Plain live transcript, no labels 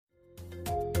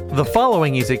The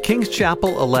following is a Kings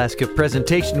Chapel, Alaska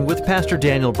presentation with Pastor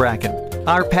Daniel Bracken.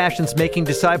 Our passion's making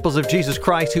disciples of Jesus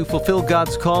Christ who fulfill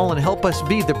God's call and help us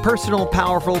be the personal,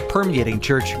 powerful, permeating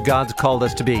church God's called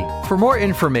us to be. For more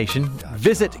information,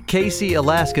 visit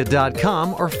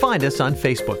kcalaska.com or find us on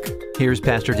Facebook. Here's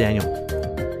Pastor Daniel.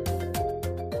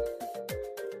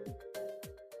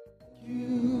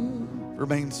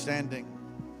 Remain standing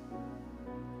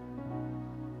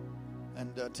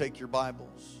and take your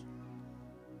Bibles.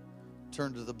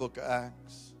 Turn to the book of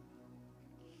Acts.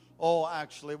 Oh,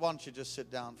 actually, why don't you just sit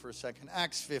down for a second?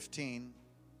 Acts 13.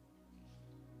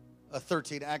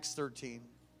 Acts 13.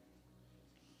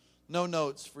 No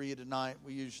notes for you tonight.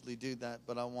 We usually do that,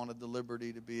 but I wanted the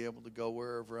liberty to be able to go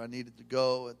wherever I needed to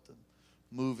go at the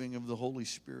moving of the Holy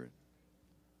Spirit.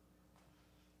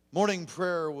 Morning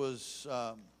prayer was...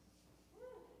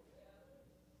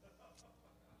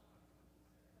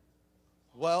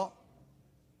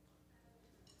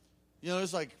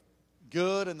 there's like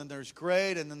good, and then there's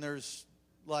great, and then there's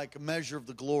like a measure of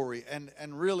the glory. And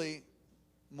really,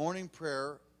 morning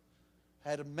prayer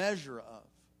had a measure of.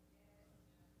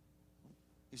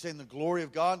 You saying the glory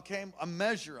of God came? A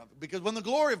measure of it. Because when the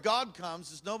glory of God comes,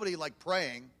 there's nobody like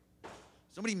praying.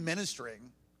 There's nobody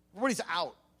ministering. Everybody's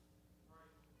out.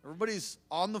 Everybody's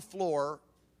on the floor,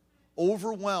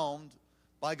 overwhelmed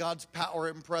by God's power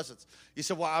and presence. You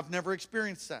said, well, I've never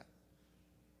experienced that.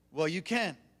 Well, you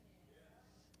can.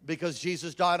 Because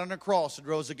Jesus died on a cross and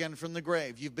rose again from the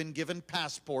grave. You've been given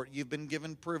passport. You've been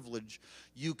given privilege.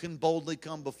 You can boldly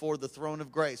come before the throne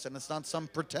of grace. And it's not some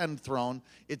pretend throne.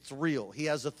 It's real. He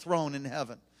has a throne in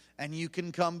heaven. And you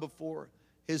can come before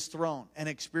His throne and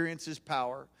experience His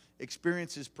power,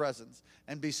 experience His presence,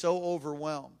 and be so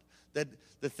overwhelmed that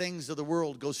the things of the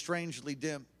world go strangely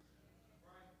dim.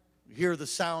 You hear the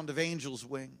sound of angels'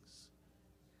 wings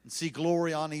and see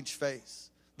glory on each face.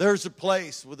 There's a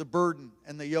place where the burden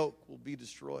and the yoke will be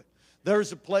destroyed.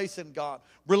 There's a place in God.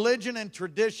 Religion and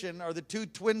tradition are the two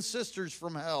twin sisters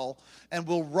from hell and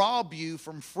will rob you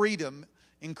from freedom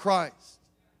in Christ.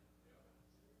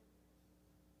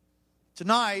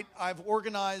 Tonight, I've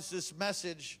organized this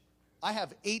message. I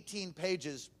have 18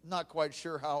 pages. Not quite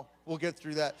sure how we'll get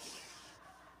through that.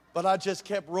 But I just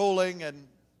kept rolling, and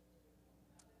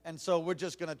so we're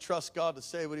just going to trust God to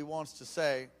say what He wants to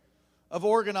say. I've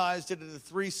organized it into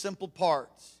three simple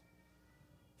parts.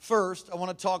 First, I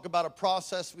want to talk about a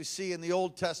process we see in the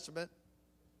Old Testament.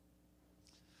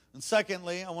 And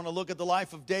secondly, I want to look at the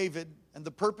life of David and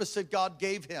the purpose that God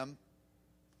gave him.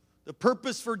 The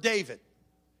purpose for David.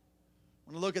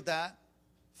 I want to look at that.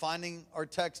 Finding our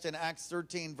text in Acts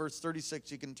 13, verse 36.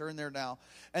 You can turn there now.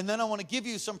 And then I want to give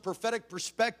you some prophetic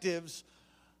perspectives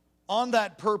on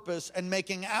that purpose and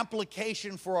making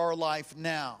application for our life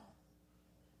now.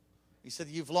 He said,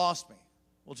 you've lost me.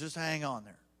 Well, just hang on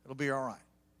there. It'll be all right.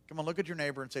 Come on, look at your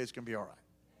neighbor and say it's going to be all right.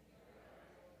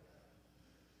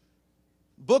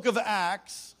 Book of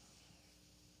Acts,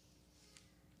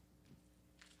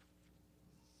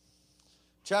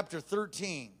 chapter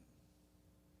 13.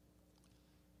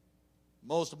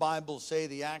 Most Bibles say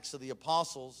the Acts of the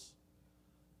Apostles,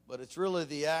 but it's really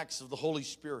the Acts of the Holy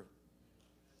Spirit.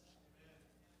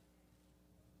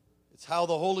 It's how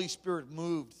the Holy Spirit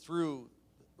moved through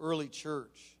early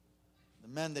church, the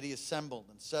men that He assembled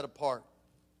and set apart.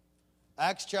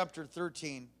 Acts chapter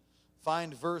 13,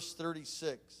 find verse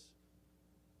 36.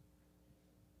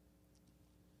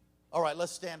 All right,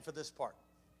 let's stand for this part.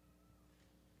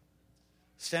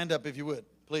 Stand up if you would,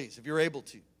 please, if you're able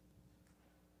to.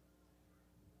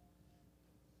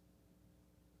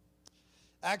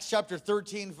 Acts chapter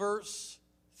 13, verse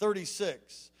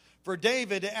 36. For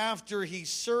David, after he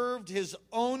served his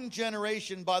own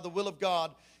generation by the will of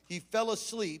God, he fell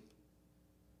asleep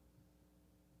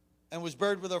and was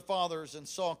buried with our fathers and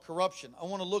saw corruption. I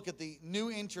want to look at the New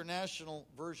International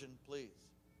Version, please.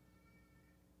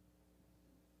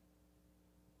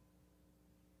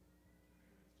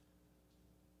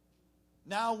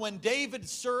 Now, when David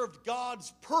served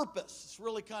God's purpose, this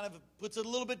really kind of puts it a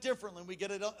little bit differently. We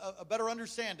get a better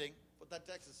understanding what that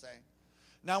text is saying.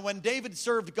 Now, when David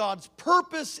served God's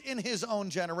purpose in his own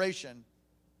generation,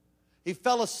 he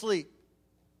fell asleep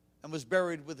and was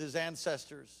buried with his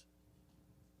ancestors,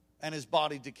 and his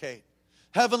body decayed.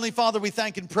 Heavenly Father, we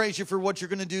thank and praise you for what you're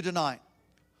going to do tonight.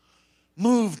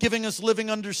 Move, giving us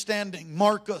living understanding.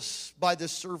 Mark us by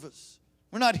this service.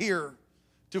 We're not here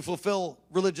to fulfill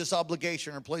religious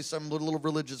obligation or play some little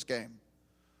religious game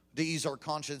to ease our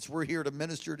conscience. We're here to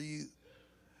minister to you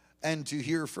and to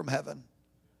hear from heaven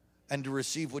and to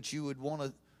receive what you would want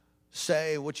to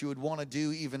say, what you would want to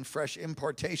do, even fresh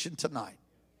impartation tonight.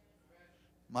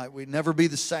 Might we never be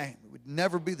the same. We would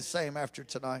never be the same after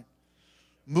tonight.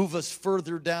 Move us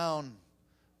further down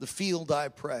the field, I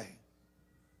pray,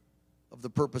 of the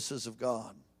purposes of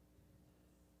God.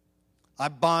 I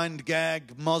bind,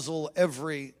 gag, muzzle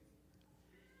every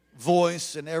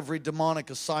voice and every demonic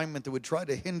assignment that would try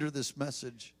to hinder this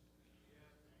message,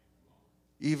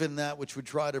 even that which would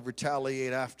try to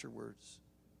retaliate afterwards,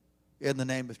 in the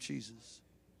name of Jesus.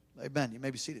 Amen. You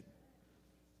may be seated.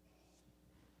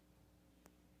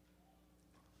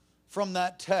 From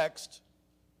that text,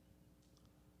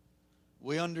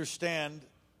 we understand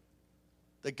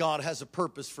that God has a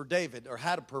purpose for David, or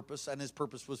had a purpose, and his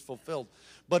purpose was fulfilled.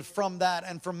 But from that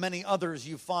and from many others,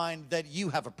 you find that you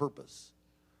have a purpose.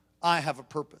 I have a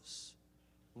purpose.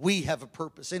 We have a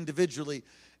purpose, individually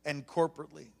and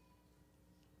corporately.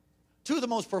 Two of the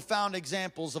most profound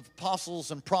examples of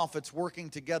apostles and prophets working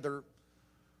together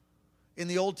in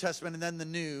the Old Testament and then the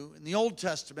New. In the Old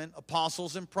Testament,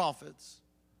 apostles and prophets,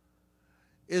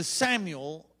 is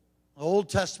Samuel, an Old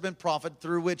Testament prophet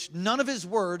through which none of his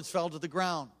words fell to the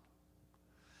ground,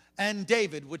 and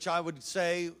David, which I would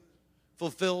say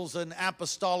fulfills an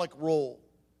apostolic role.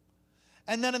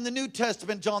 And then in the New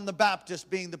Testament, John the Baptist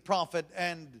being the prophet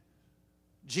and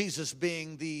Jesus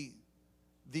being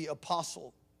the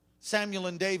apostle. Samuel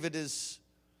and David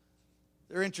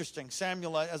they're interesting.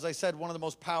 Samuel, as I said, one of the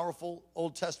most powerful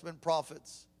Old Testament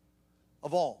prophets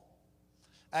of all.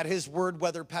 At his word,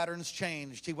 weather patterns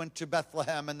changed. He went to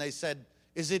Bethlehem and they said,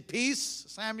 "Is it peace,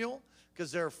 Samuel?" Because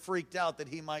they're freaked out that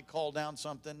he might call down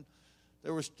something.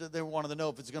 They wanted to know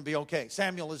if it's going to be okay.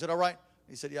 "Samuel, is it all right?"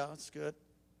 He said, "Yeah, it's good."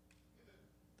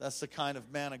 That's the kind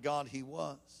of man of God he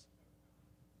was.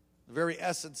 The very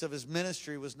essence of his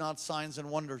ministry was not signs and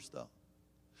wonders, though.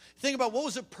 Think about what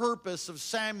was the purpose of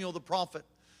Samuel the prophet.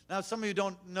 Now, some of you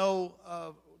don't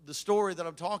know the story that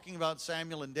I'm talking about,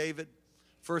 Samuel and David.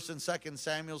 1st and 2nd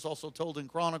Samuel is also told in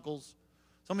Chronicles.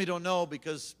 Some of you don't know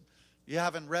because you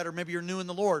haven't read, or maybe you're new in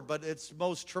the Lord, but it's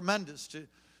most tremendous to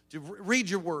read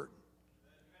your word.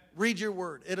 Read your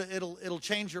word. It'll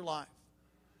change your life.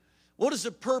 What is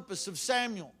the purpose of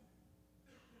Samuel?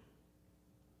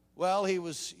 Well, he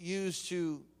was used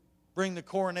to bring the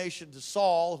coronation to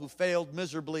Saul, who failed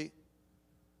miserably.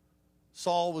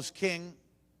 Saul was king,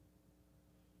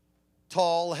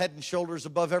 tall, head and shoulders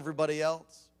above everybody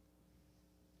else.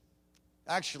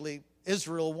 Actually,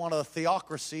 Israel wanted a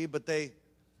theocracy, but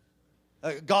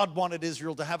God wanted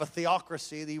Israel to have a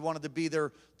theocracy. He wanted to be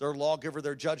their lawgiver,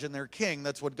 their judge, and their king.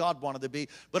 That's what God wanted to be.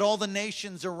 But all the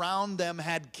nations around them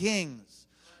had kings.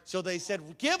 So they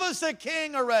said, "Give us a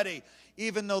king already."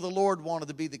 Even though the Lord wanted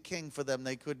to be the king for them,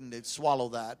 they couldn't swallow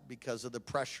that because of the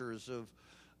pressures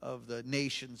of the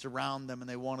nations around them, and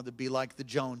they wanted to be like the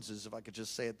Joneses, if I could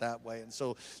just say it that way. And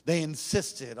so they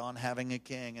insisted on having a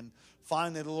king. And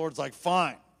finally the Lord's like,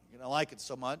 "Fine, you don't like it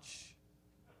so much."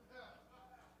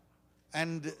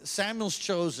 And Samuel's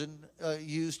chosen,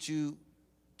 used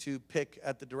to pick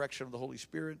at the direction of the Holy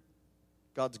Spirit,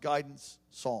 God's guidance,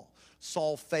 Saul.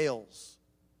 Saul fails.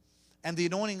 And the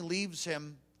anointing leaves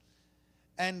him.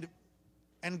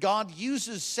 And God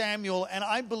uses Samuel, and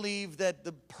I believe that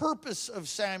the purpose of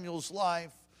Samuel's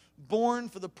life, born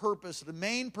for the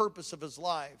main purpose of his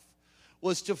life,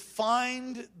 was to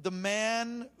find the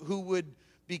man who would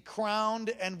be crowned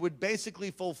and would basically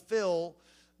fulfill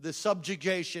the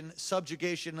subjugation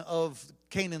of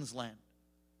Canaan's land.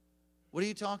 What are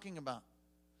you talking about?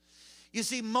 You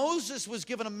see, Moses was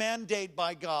given a mandate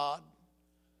by God,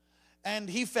 and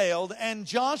he failed. And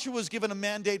Joshua was given a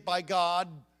mandate by God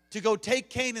to go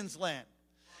take Canaan's land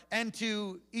and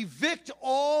to evict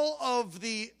all of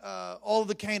the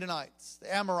Canaanites,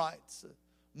 the Amorites, the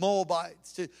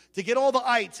Moabites, to get all the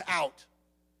ites out.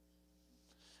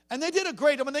 And they did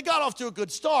they got off to a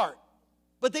good start,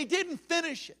 but they didn't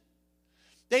finish it.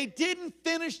 They didn't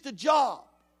finish the job.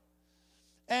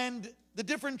 And the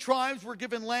different tribes were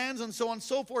given lands and so on and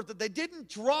so forth, that they didn't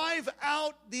drive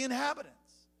out the inhabitants.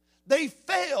 They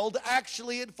failed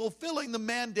actually at fulfilling the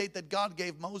mandate that God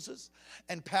gave Moses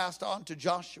and passed on to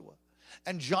Joshua.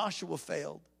 And Joshua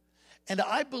failed. And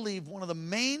I believe one of the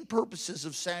main purposes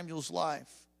of Samuel's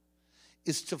life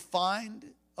is to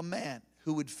find a man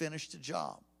who would finish the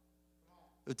job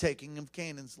of taking of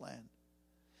Canaan's land.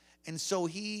 And so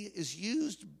he is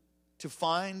used to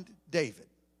find David.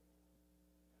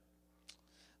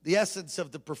 The essence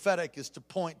of the prophetic is to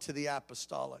point to the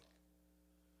apostolic.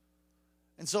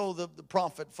 And so the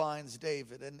prophet finds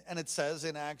David. And it says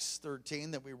in Acts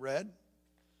 13 that we read,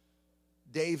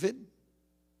 David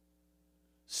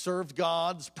served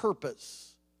God's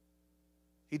purpose.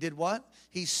 He did what?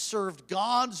 He served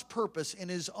God's purpose in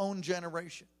his own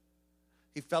generation.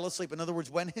 He fell asleep. In other words,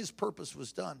 when his purpose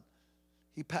was done,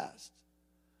 he passed.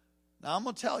 Now, I'm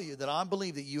going to tell you that I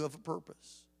believe that you have a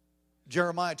purpose.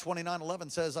 Jeremiah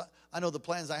 29:11 says, I know the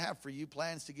plans I have for you,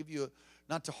 plans to give you,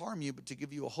 not to harm you, but to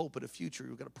give you a hope and a future.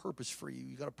 You've got a purpose for you.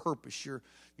 You've got a purpose.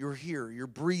 You're here. You're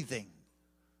breathing.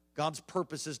 God's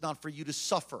purpose is not for you to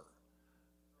suffer,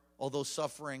 although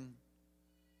suffering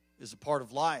is a part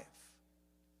of life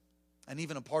and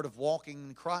even a part of walking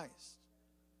in Christ.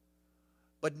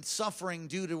 But suffering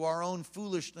due to our own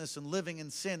foolishness and living in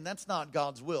sin, that's not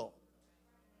God's will.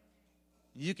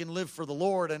 You can live for the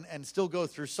Lord and still go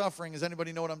through suffering. Does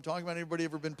anybody know what I'm talking about? Anybody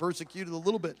ever been persecuted a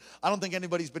little bit? I don't think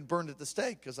anybody's been burned at the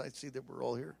stake, because I see that we're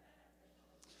all here.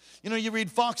 You know, you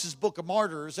read Fox's Book of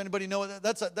Martyrs. Anybody know that?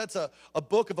 That's a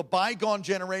book of a bygone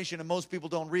generation, and most people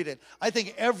don't read it. I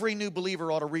think every new believer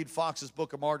ought to read Fox's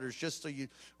Book of Martyrs, just so you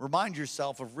remind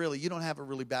yourself of really, you don't have it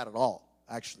really bad at all,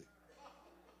 actually.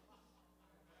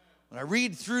 When I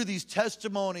read through these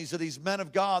testimonies of these men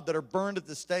of God that are burned at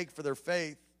the stake for their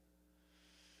faith,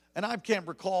 and I can't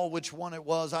recall which one it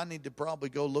was. I need to probably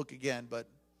go look again. But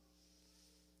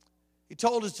he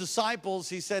told his disciples,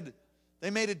 he said, they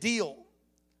made a deal.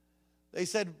 They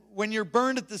said, when you're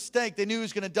burned at the stake, they knew he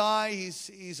was going to die.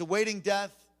 He's awaiting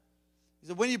death. He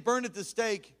said, when you're burned at the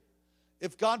stake,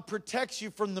 if God protects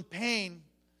you from the pain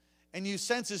and you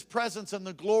sense his presence and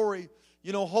the glory,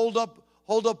 you know, hold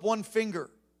up one finger.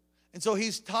 And so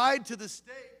he's tied to the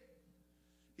stake.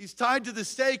 He's tied to the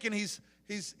stake, and he's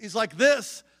like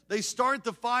this. They start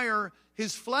the fire,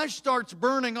 his flesh starts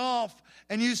burning off,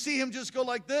 and you see him just go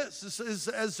like this,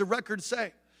 as the records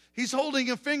say. He's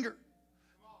holding a finger,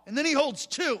 and then he holds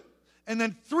 2, and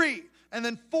then 3, and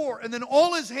then 4, and then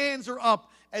all his hands are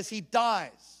up as he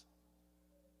dies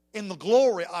in the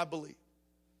glory, I believe.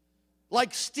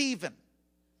 Like Stephen,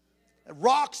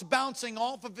 rocks bouncing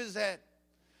off of his head.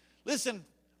 Listen,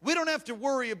 we don't have to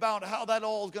worry about how that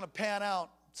all is going to pan out.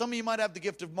 Some of you might have the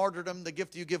gift of martyrdom, the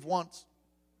gift you give once.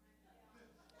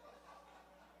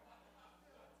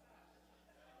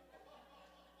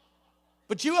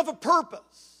 But you have a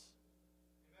purpose.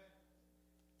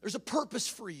 There's a purpose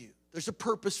for you. There's a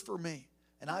purpose for me.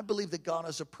 And I believe that God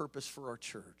has a purpose for our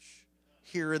church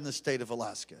here in the state of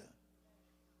Alaska.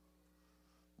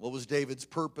 What was David's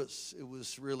purpose? It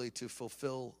was really to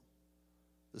fulfill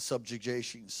the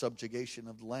subjugation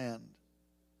of the land.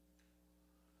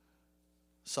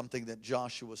 Something that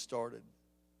Joshua started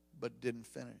but didn't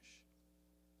finish.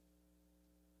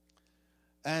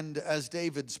 And as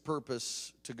David's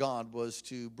purpose to God was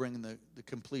to bring the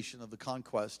completion of the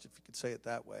conquest, if you could say it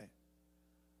that way,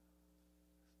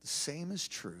 the same is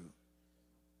true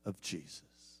of Jesus.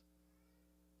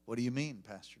 What do you mean,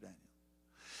 Pastor Daniel?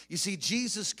 You see,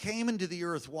 Jesus came into the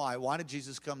earth. Why? Why did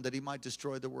Jesus come? That he might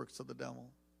destroy the works of the devil.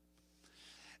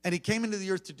 And he came into the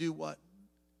earth to do what?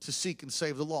 To seek and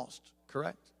save the lost,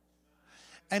 correct?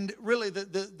 And really,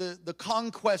 the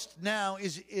conquest now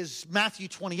is Matthew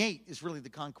 28 is really the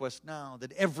conquest now,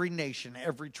 that every nation,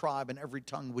 every tribe, and every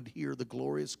tongue would hear the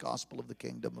glorious gospel of the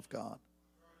kingdom of God.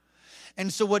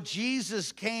 And so what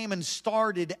Jesus came and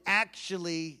started,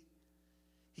 actually,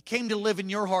 he came to live in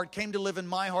your heart, came to live in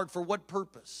my heart. For what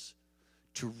purpose?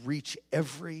 To reach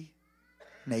every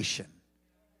nation,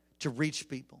 to reach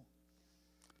people,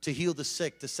 to heal the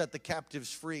sick, to set the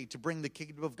captives free, to bring the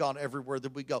kingdom of God everywhere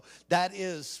that we go. That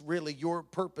is really your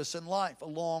purpose in life,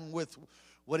 along with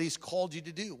what he's called you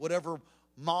to do, whatever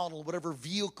model, whatever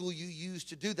vehicle you use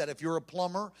to do that. If you're a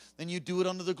plumber, then you do it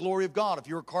under the glory of God. If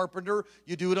you're a carpenter,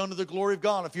 you do it under the glory of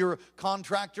God. If you're a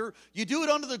contractor, you do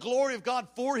it under the glory of God,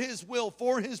 for his will,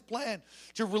 for his plan,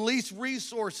 to release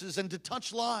resources and to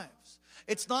touch lives.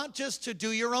 It's not just to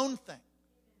do your own thing.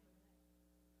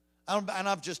 And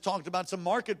I've just talked about some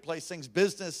marketplace things,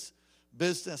 business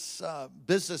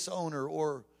owner,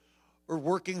 or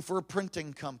working for a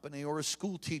printing company, or a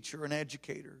school teacher, an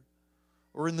educator,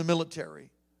 or in the military.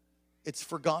 It's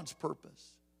for God's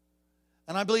purpose.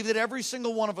 And I believe that every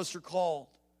single one of us are called.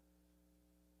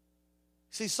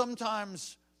 See,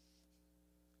 sometimes,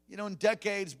 in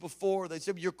decades before, they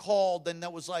said you're called, then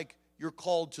that was like you're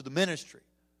called to the ministry.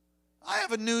 I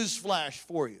have a news flash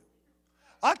for you.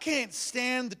 I can't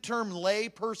stand the term lay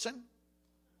person.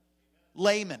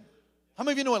 Layman. How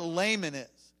many of you know what layman is?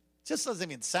 It just doesn't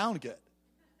even sound good.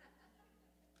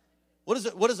 What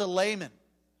is a layman?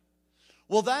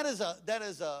 Well, that is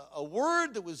a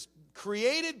word that was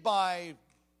created by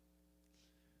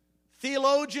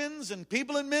theologians and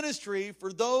people in ministry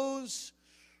for those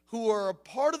who are a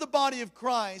part of the body of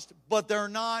Christ, but they're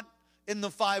not in the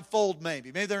fivefold.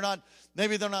 Maybe they're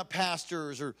not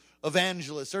pastors or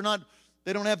evangelists.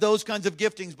 They don't have those kinds of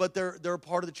giftings, but they're a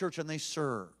part of the church and they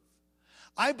serve.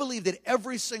 I believe that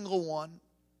every single one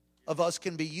of us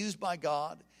can be used by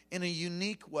God in a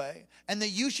unique way, and that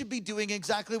you should be doing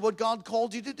exactly what God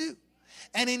called you to do.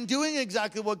 And in doing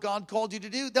exactly what God called you to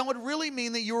do, that would really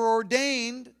mean that you're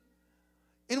ordained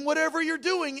in whatever you're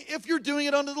doing, if you're doing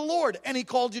it unto the Lord, and He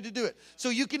called you to do it. So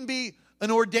you can be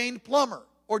an ordained plumber.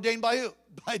 Ordained by who?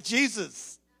 By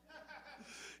Jesus.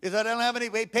 He said, I don't have any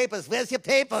papers. Where's your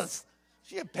papers?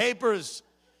 She had papers.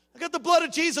 I got the blood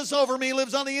of Jesus over me. He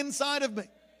lives on the inside of me.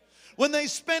 When they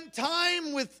spent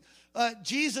time with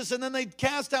Jesus, and then they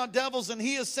cast out devils, and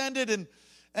He ascended,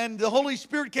 and the Holy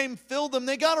Spirit came, filled them,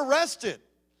 they got arrested,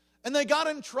 and they got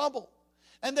in trouble.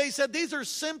 And they said, these are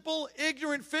simple,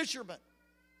 ignorant fishermen.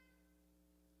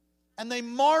 And they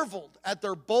marveled at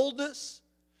their boldness,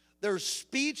 their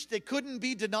speech that couldn't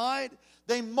be denied.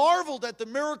 They marveled at the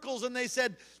miracles, and they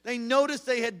said they noticed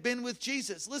they had been with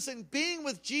Jesus. Listen, being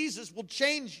with Jesus will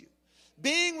change you.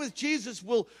 Being with Jesus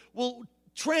will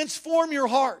transform your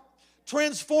heart,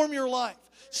 transform your life.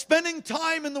 Spending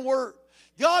time in the Word.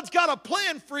 God's got a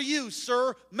plan for you,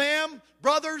 sir, ma'am,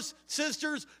 brothers,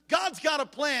 sisters. God's got a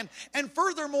plan. And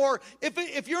furthermore,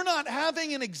 if you're not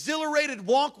having an exhilarated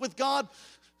walk with God,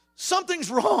 something's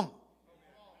wrong.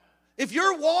 If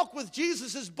your walk with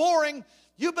Jesus is boring,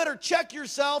 you better check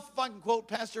yourself, if I can quote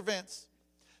Pastor Vince.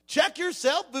 Check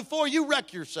yourself before you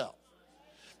wreck yourself.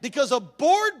 Because a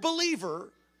bored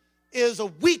believer is a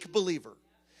weak believer.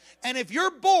 And if you're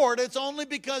bored, it's only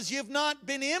because you've not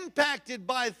been impacted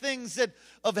by things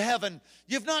of heaven.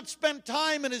 You've not spent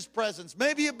time in His presence.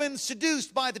 Maybe you've been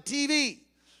seduced by the TV.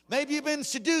 Maybe you've been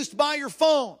seduced by your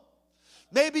phone.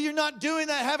 Maybe you're not doing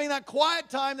that, having that quiet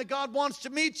time that God wants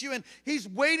to meet you, and He's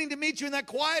waiting to meet you in that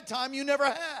quiet time you never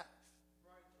have.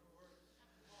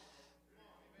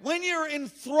 When you're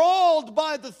enthralled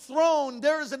by the throne,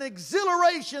 there is an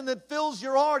exhilaration that fills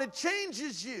your heart. It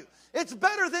changes you. It's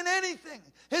better than anything.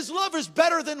 His love is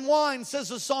better than wine, says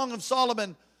the Song of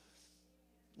Solomon.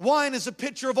 Wine is a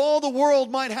picture of all the world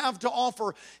might have to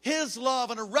offer. His love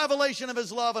and a revelation of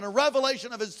His love and a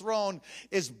revelation of His throne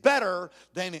is better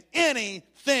than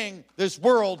anything this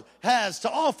world has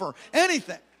to offer.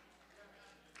 Anything.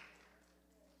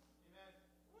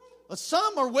 But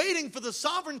some are waiting for the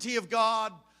sovereignty of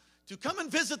God to come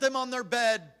and visit them on their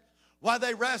bed while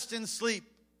they rest and sleep.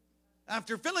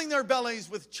 After filling their bellies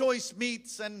with choice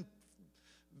meats and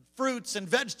fruits and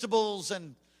vegetables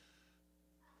and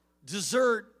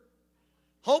dessert,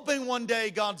 hoping one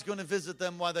day God's going to visit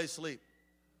them while they sleep.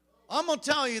 I'm going to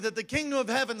tell you that the kingdom of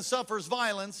heaven suffers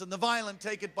violence, and the violent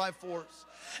take it by force.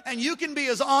 And you can be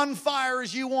as on fire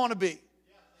as you want to be.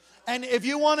 And if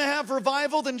you want to have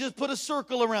revival, then just put a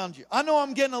circle around you. I know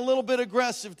I'm getting a little bit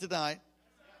aggressive tonight,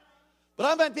 but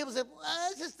I've had people say, well,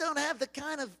 I just don't have the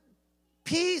kind of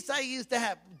peace I used to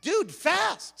have. Dude,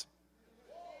 fast.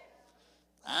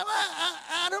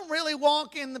 I don't really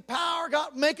walk in the power of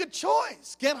God. Make a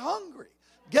choice. Get hungry.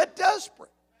 Get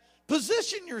desperate.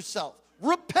 Position yourself.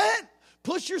 Repent.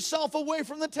 Push yourself away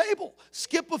from the table.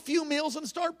 Skip a few meals and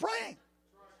start praying.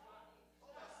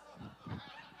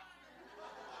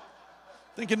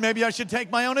 Thinking maybe I should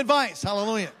take my own advice.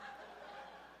 Hallelujah.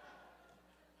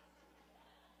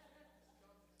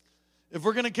 If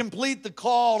we're going to complete the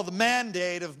call of the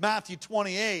mandate of Matthew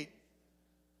 28,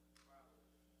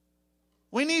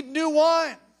 we need new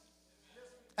wine.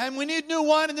 And we need new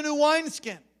wine in the new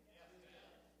wineskin.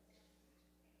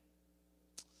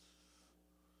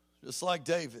 Just like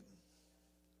David.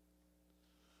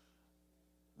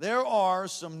 There are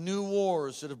some new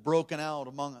wars that have broken out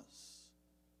among us.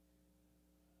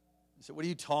 You say, what are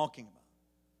you talking about?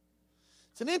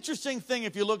 It's an interesting thing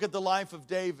if you look at the life of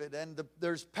David, and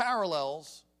there's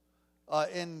parallels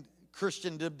in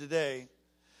Christendom today.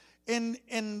 In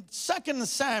 2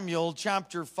 Samuel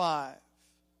chapter 5,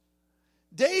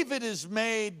 David is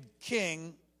made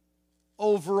king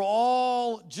over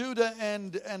all Judah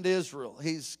and Israel.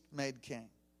 He's made king.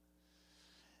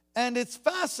 And it's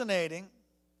fascinating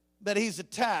that he's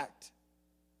attacked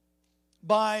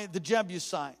by the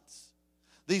Jebusites.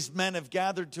 These men have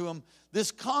gathered to him.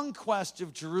 This conquest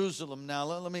of Jerusalem. Now,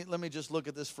 let me just look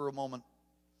at this for a moment.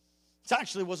 It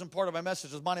actually wasn't part of my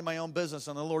message. I was minding my own business,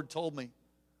 and the Lord told me.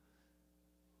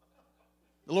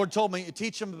 The Lord told me,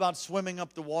 teach them about swimming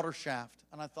up the water shaft.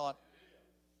 And I thought,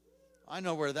 I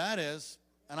know where that is.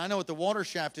 And I know what the water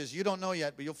shaft is. You don't know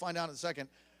yet, but you'll find out in a second.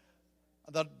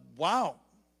 I thought, wow,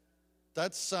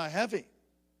 that's heavy.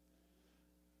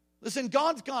 Listen,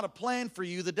 God's got a plan for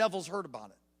you. The devil's heard about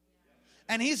it.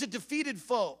 And he's a defeated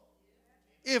foe.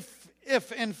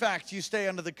 If in fact you stay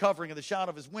under the covering of the shadow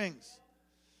of his wings.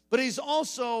 But he's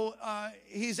also,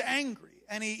 he's angry.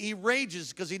 And he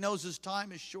rages because he knows his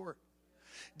time is short.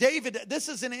 David, this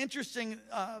is an interesting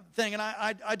thing, and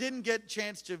I didn't get a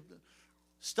chance to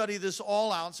study this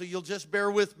all out, so you'll just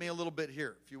bear with me a little bit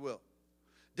here, if you will.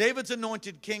 David's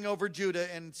anointed king over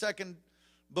Judah in 2nd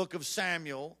book of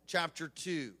Samuel, chapter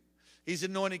 2. He's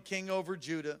anointed king over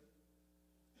Judah.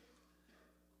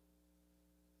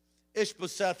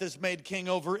 Ishbosheth is made king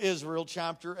over Israel,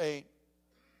 chapter 8.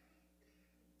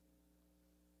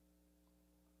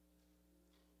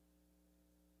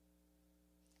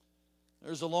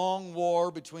 There's a long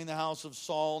war between the house of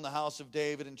Saul and the house of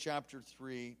David in chapter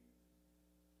 3.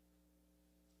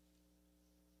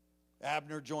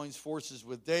 Abner joins forces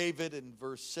with David in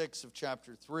verse 6 of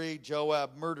chapter 3.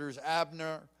 Joab murders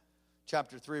Abner,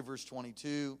 chapter 3, verse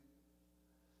 22.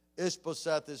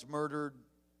 Ishbosheth is murdered.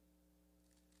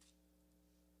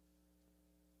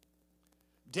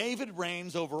 David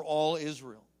reigns over all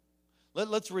Israel.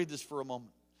 Let's read this for a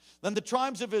moment. Then the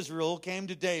tribes of Israel came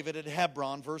to David at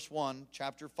Hebron, verse 1,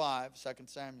 chapter 5, 2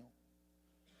 Samuel.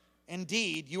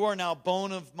 Indeed, you are now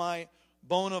bone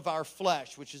of our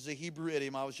flesh, which is a Hebrew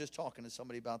idiom. I was just talking to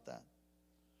somebody about that.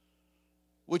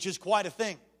 Which is quite a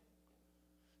thing.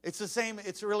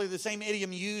 It's really the same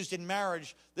idiom used in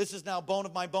marriage. This is now bone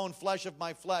of my bone, flesh of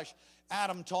my flesh.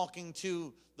 Adam talking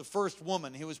to the first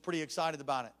woman. He was pretty excited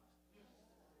about it.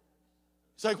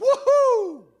 It's like,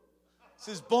 woohoo!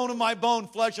 This is bone of my bone,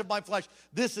 flesh of my flesh.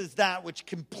 This is that which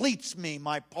completes me,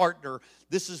 my partner.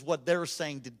 This is what they're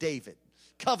saying to David.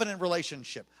 Covenant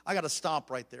relationship. I got to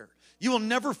stop right there. You will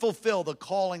never fulfill the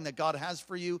calling that God has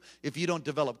for you if you don't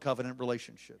develop covenant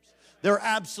relationships. They're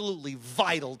absolutely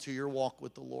vital to your walk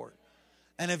with the Lord.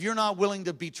 And if you're not willing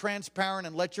to be transparent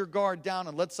and let your guard down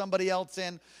and let somebody else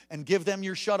in and give them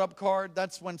your shut up card,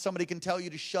 that's when somebody can tell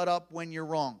you to shut up when you're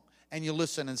wrong. And you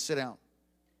listen and sit down.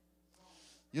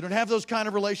 You don't have those kind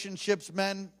of relationships,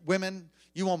 men, women,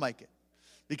 you won't make it.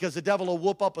 Because the devil will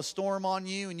whoop up a storm on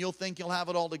you and you'll think you'll have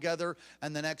it all together,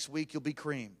 and the next week you'll be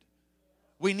creamed.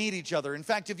 We need each other. In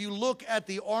fact, if you look at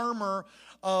the armor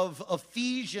of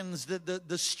Ephesians,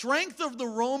 the strength of the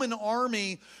Roman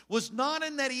army was not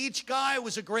in that each guy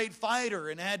was a great fighter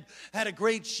and had a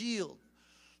great shield.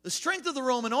 The strength of the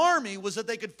Roman army was that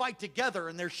they could fight together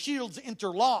and their shields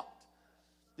interlocked.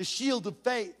 The shield of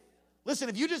faith. Listen,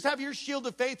 if you just have your shield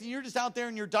of faith and you're just out there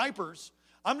in your diapers,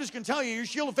 I'm just going to tell you, your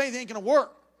shield of faith ain't going to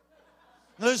work.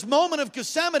 Now, there's moment of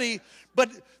Gethsemane,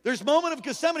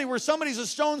 where somebody's a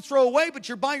stone's throw away, but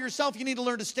you're by yourself. You need to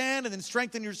learn to stand and then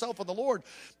strengthen yourself in the Lord.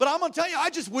 But I'm going to tell you, I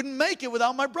just wouldn't make it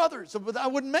without my brothers. I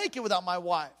wouldn't make it without my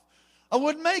wife. I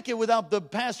wouldn't make it without the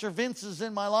Pastor Vinces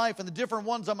in my life and the different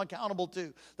ones I'm accountable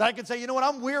to. That I can say, you know what,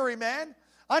 I'm weary, man.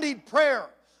 I need prayer.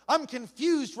 I'm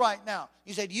confused right now.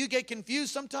 You say, do you get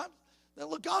confused sometimes? Now,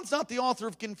 look, God's not the author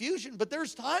of confusion, but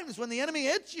there's times when the enemy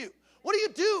hits you. What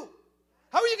do?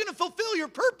 How are you going to fulfill your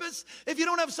purpose if you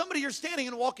don't have somebody you're standing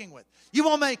and walking with? You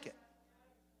won't make it.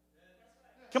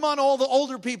 Come on, all the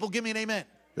older people, give me an amen.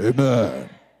 Amen.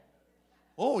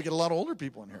 Oh, we get a lot of older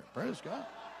people in here. Praise God.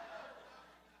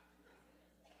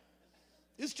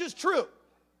 It's just true.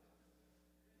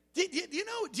 Do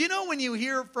you know when you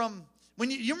hear from,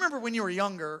 you remember when you were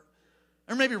younger,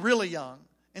 or maybe really young,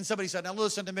 and somebody said, now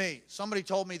listen to me. Somebody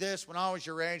told me this when I was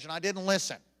your age, and I didn't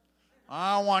listen.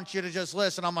 I want you to just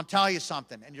listen. I'm going to tell you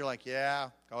something. And you're like,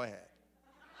 yeah, go ahead.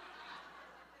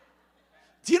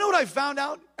 Do you know what I found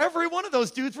out? Every one of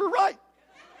those dudes were right.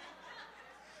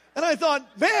 And I thought,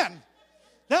 man,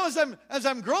 now as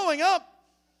I'm growing up,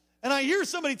 and I hear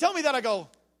somebody tell me that, I go,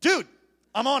 dude,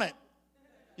 I'm on it.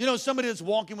 You know, somebody that's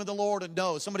walking with the Lord and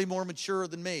knows, somebody more mature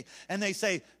than me. And they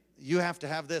say, you have to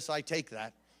have this. I take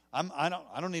that. I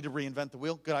don't need to reinvent the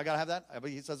wheel. Good, I got to have that.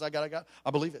 He says I got.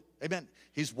 I believe it. Amen.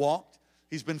 He's walked.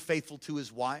 He's been faithful to his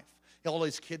wife. All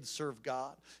his kids serve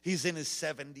God. He's in his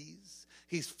 70s.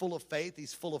 He's full of faith.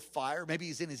 He's full of fire. Maybe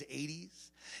he's in his 80s.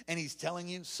 And he's telling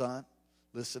you, son,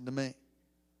 listen to me.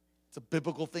 It's a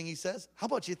biblical thing he says. How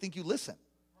about you think you listen?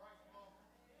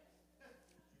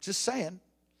 Just saying.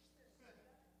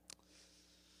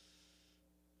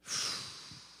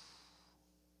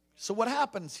 So what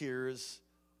happens here is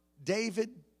David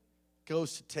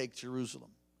goes to take Jerusalem,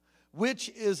 which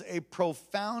is a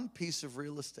profound piece of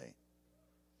real estate.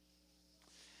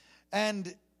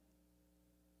 And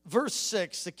verse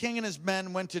 6, the king and his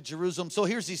men went to Jerusalem. So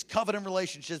here's these covenant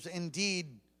relationships. Indeed,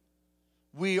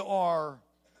 we are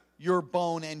your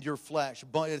bone and your flesh.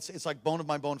 It's like bone of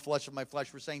my bone, flesh of my flesh.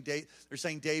 They're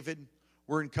saying, David,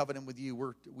 we're in covenant with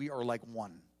you. We are like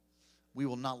one. We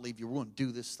will not leave you. We're going to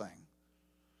do this thing.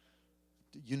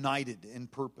 United in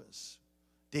purpose.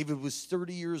 David was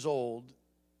 30 years old,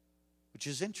 which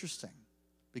is interesting.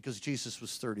 because Jesus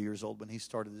was 30 years old when he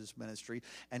started his ministry,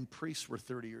 and priests were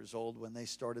 30 years old when they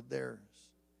started theirs.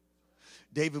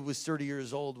 David was 30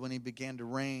 years old when he began to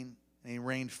reign, and he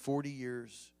reigned 40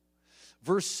 years.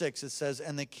 Verse 6, it says,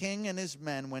 and the king and his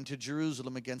men went to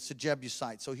Jerusalem against the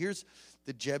Jebusites. So here's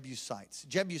the Jebusites.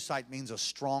 Jebusite means a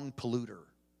strong polluter.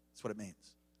 That's what it means.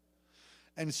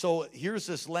 And so here's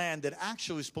this land that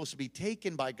actually was supposed to be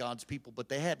taken by God's people, but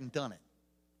they hadn't done it.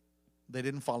 They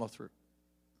didn't follow through.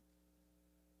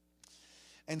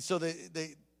 And so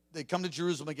they come to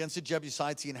Jerusalem against the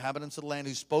Jebusites, the inhabitants of the land,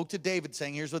 who spoke to David,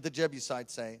 saying, here's what the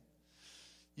Jebusites say.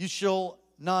 You shall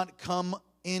not come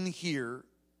in here,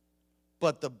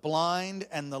 but the blind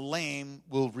and the lame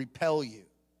will repel you.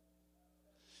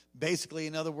 Basically,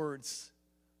 in other words,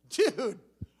 dude,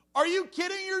 are you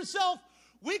kidding yourself?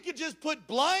 We could just put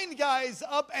blind guys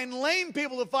up and lame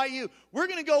people to fight you. We're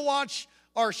going to go watch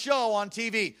our show on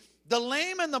TV. The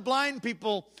lame and the blind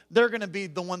people, they're going to be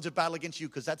the ones that battle against you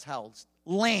because that's how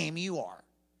lame you are.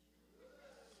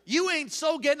 You ain't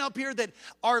so getting up here that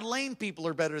our lame people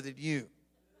are better than you.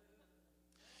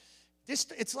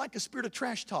 It's like a spirit of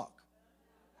trash talk.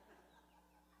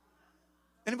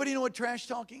 Anybody know what trash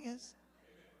talking is?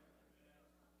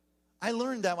 I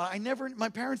learned that one. My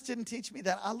parents didn't teach me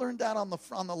that. I learned that on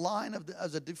the line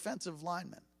as a defensive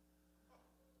lineman.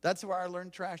 That's where I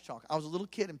learned trash talk. I was a little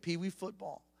kid in Pee Wee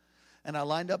football, and I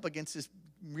lined up against this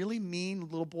really mean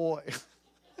little boy.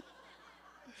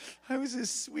 I was this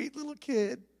sweet little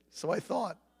kid, so I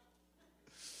thought.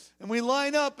 And we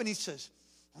line up, and he says,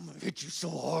 I'm going to hit you so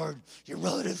hard, your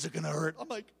relatives are going to hurt. I'm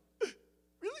like,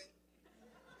 really?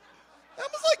 I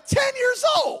was like 10 years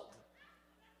old.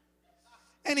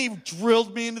 And he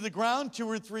drilled me into the ground 2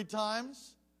 or 3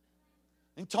 times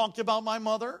and talked about my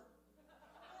mother.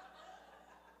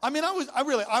 I mean,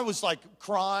 I was like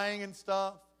crying and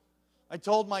stuff. I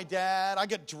told my dad, I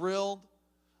got drilled.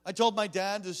 I told my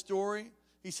dad the story.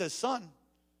 He says, son,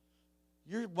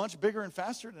 you're much bigger and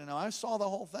faster than I saw the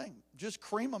whole thing. Just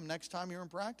cream them next time you're in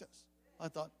practice. I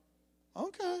thought,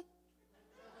 okay.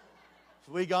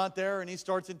 So we got there and he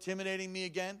starts intimidating me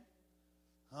again.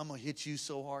 I'm going to hit you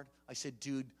so hard. I said,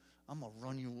 dude, I'm going to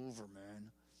run you over,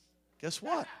 man. Guess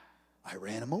what? I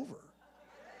ran him over.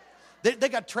 They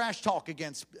got trash talk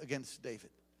against David.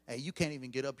 Hey, you can't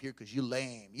even get up here because you're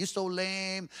lame. You're so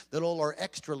lame that all our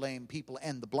extra lame people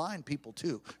and the blind people,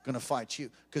 too, going to fight you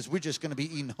because we're just going to be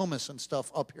eating hummus and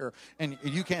stuff up here. And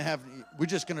you can't have, we're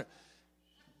just going to.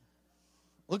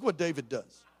 Look what David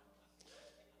does.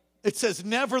 It says,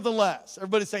 nevertheless.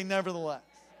 Everybody say, nevertheless.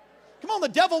 Come on, the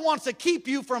devil wants to keep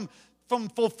you from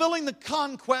fulfilling the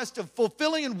conquest of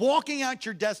fulfilling and walking out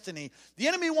your destiny. The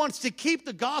enemy wants to keep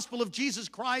the gospel of Jesus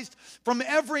Christ from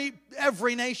every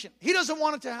nation. He doesn't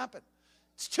want it to happen.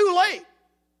 It's too late.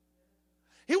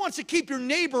 He wants to keep your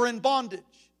neighbor in bondage.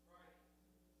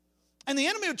 And the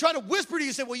enemy will try to whisper to you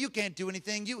and say, well, you can't do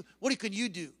anything. What can you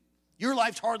do? Your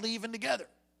life's hardly even together.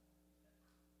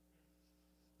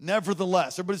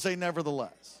 Nevertheless, everybody say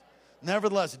nevertheless.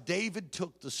 Nevertheless, David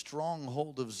took the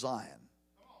stronghold of Zion.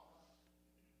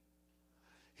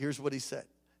 Here's what he said.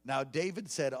 Now, David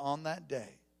said on that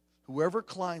day, whoever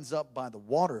climbs up by the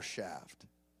water shaft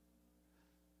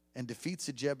and defeats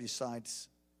the Jebusites,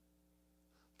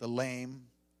 the lame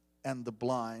and the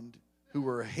blind, who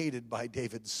were hated by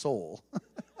David's soul.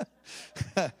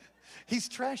 He's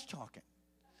trash talking.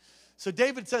 So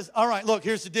David says, all right, look,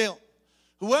 here's the deal.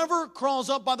 Whoever crawls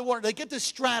up by the water, they get this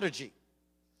strategy.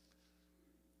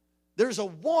 There's a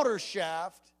water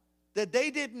shaft that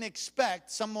they didn't expect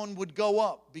someone would go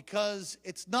up because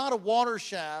it's not a water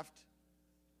shaft,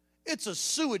 it's a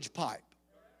sewage pipe.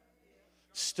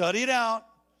 Study it out,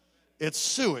 it's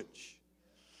sewage.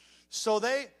 So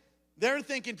they're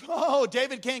thinking, oh,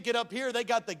 David can't get up here. They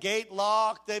got the gate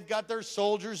locked. They've got their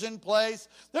soldiers in place.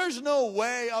 There's no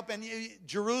way up. And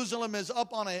Jerusalem is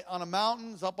up on a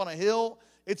mountain, it's up on a hill.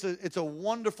 It's a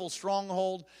wonderful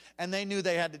stronghold, and they knew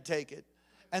they had to take it.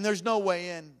 And there's no way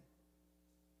in.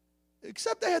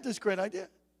 Except they had this great idea.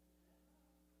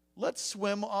 Let's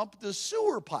swim up the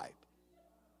sewer pipe.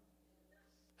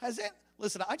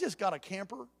 Listen, I just got a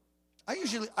camper. I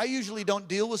usually don't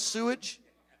deal with sewage.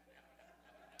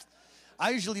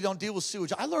 I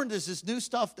learned there's this new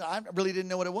stuff that I really didn't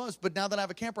know what it was. But now that I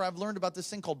have a camper, I've learned about this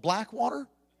thing called black water.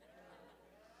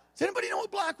 Does anybody know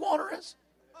what black water is?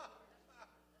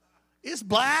 It's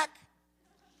black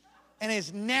and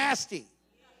it's nasty.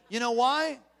 You know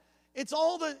why? It's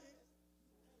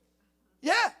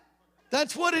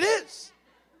that's what it is.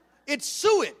 It's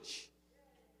sewage.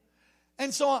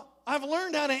 And so I've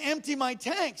learned how to empty my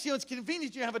tanks. You know, it's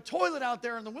convenient. You have a toilet out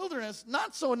there in the wilderness.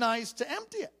 Not so nice to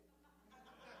empty it.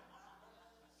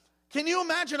 Can you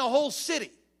imagine a whole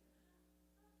city?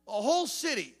 A whole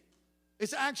city.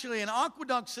 It's actually an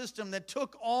aqueduct system that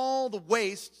took all the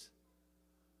waste,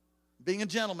 being a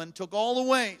gentleman, took all the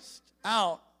waste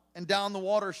out and down the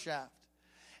water shaft.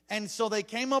 And so they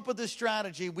came up with this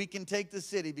strategy. We can take the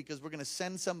city because we're going to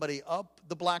send somebody up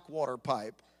the black water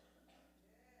pipe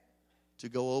to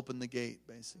go open the gate,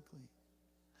 basically.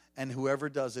 And whoever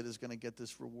does it is going to get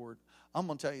this reward. I'm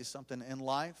going to tell you something. In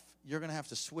life, you're going to have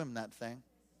to swim that thing.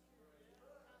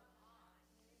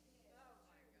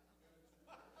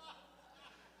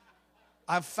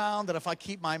 I've found that if I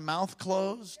keep my mouth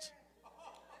closed,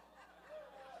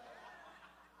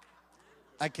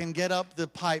 I can get up the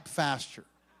pipe faster.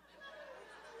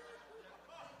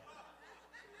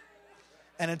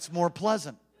 And it's more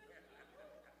pleasant.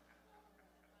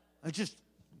 Just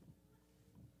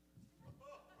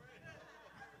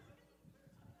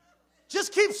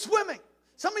keep swimming.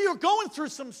 Some of you are going through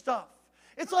some stuff.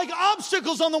 It's like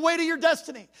obstacles on the way to your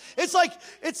destiny. It's like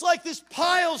this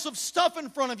piles of stuff in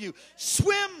front of you.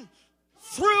 Swim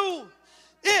through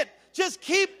it. Just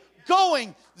keep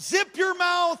going. Zip your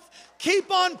mouth.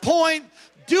 Keep on point.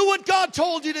 Do what God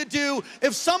told you to do.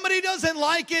 If somebody doesn't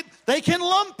like it, they can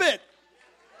lump it.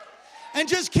 And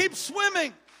just keep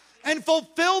swimming and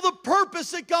fulfill the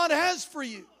purpose that God has for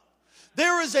you.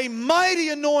 There is a mighty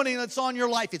anointing that's on your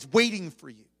life. It's waiting for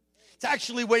you. It's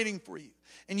actually waiting for you.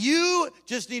 And you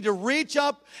just need to reach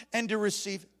up and to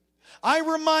receive it. I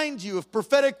remind you of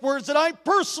prophetic words that I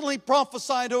personally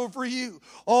prophesied over you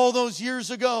all those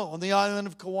years ago on the island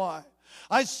of Kauai.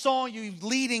 I saw you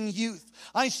leading youth.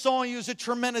 I saw you as a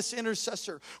tremendous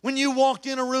intercessor. When you walked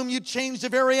in a room, you changed the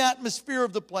very atmosphere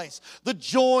of the place. The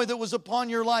joy that was upon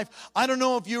your life. I don't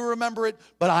know if you remember it,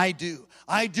 but I do.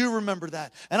 I do remember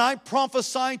that. And I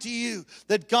prophesy to you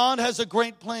that God has a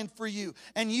great plan for you.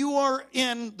 And you are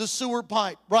in the sewer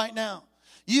pipe right now.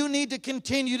 You need to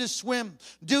continue to swim.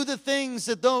 Do the things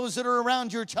that those that are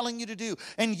around you are telling you to do.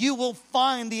 And you will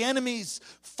find the enemies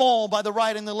fall by the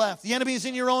right and the left. The enemies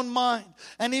in your own mind.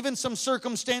 And even some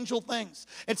circumstantial things.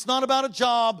 It's not about a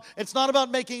job. It's not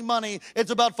about making money.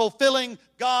 It's about fulfilling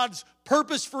God's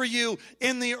purpose for you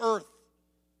in the earth.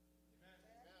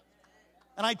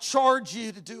 And I charge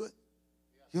you to do it.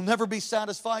 You'll never be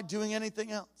satisfied doing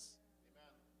anything else.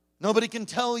 Nobody can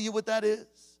tell you what that is.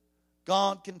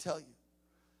 God can tell you.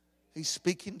 He's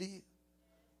speaking to you.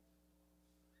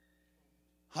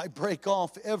 I break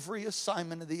off every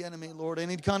assignment of the enemy, Lord,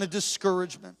 any kind of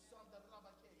discouragement.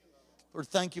 Lord,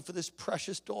 thank you for this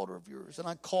precious daughter of yours, and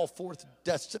I call forth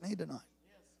destiny tonight.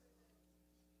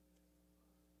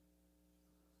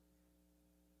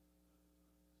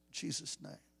 In Jesus'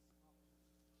 name.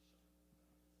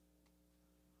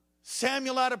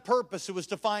 Samuel had a purpose. It was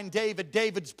to find David.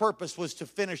 David's purpose was to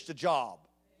finish the job.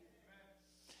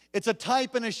 It's a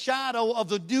type and a shadow of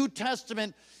the New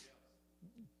Testament.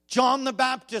 John the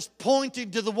Baptist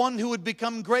pointing to the one who would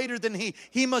become greater than he.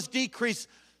 He must decrease.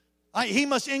 He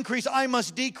must increase. I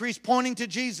must decrease, pointing to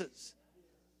Jesus.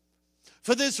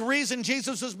 For this reason,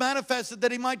 Jesus was manifested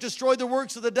that he might destroy the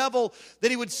works of the devil,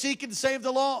 that he would seek and save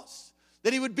the lost,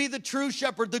 that he would be the true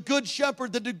shepherd, the good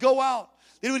shepherd that would go out,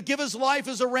 that he would give his life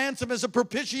as a ransom, as a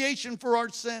propitiation for our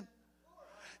sin,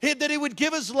 that he would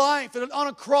give his life on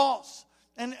a cross,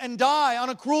 and die on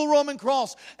a cruel Roman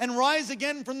cross and rise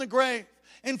again from the grave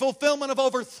in fulfillment of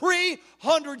over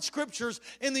 300 scriptures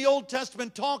in the Old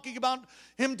Testament talking about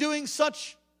him doing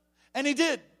such. And he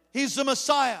did. He's the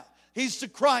Messiah. He's the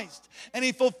Christ. And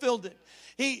he fulfilled it.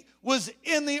 He was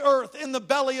in the earth, in the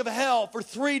belly of hell for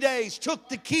 3 days, took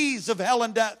the keys of hell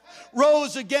and death,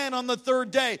 rose again on the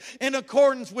third day in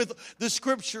accordance with the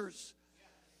scriptures.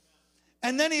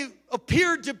 And then he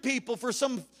appeared to people for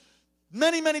some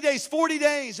many, many days, 40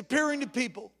 days, appearing to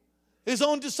people. His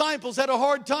own disciples had a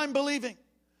hard time believing.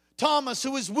 Thomas,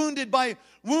 who was wounded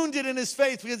in his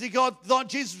faith because he thought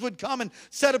Jesus would come and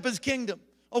set up his kingdom.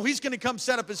 Oh, he's going to come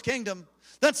set up his kingdom.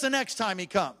 That's the next time he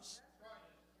comes.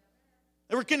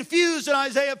 They were confused in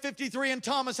Isaiah 53, and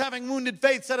Thomas, having wounded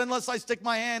faith, said, unless I stick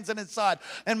my hands in his side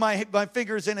and my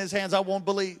fingers in his hands, I won't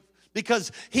believe.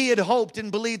 Because he had hoped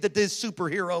and believed that this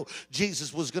superhero,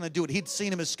 Jesus, was going to do it. He'd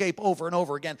seen him escape over and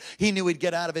over again. He knew he'd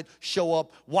get out of it, show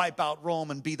up, wipe out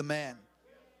Rome, and be the man.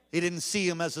 He didn't see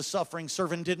him as a suffering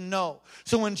servant, didn't know.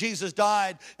 So when Jesus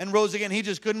died and rose again, he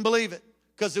just couldn't believe it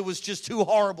because it was just too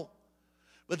horrible.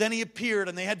 But then he appeared,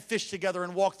 and they had fish together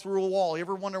and walked through a wall. You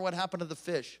ever wonder what happened to the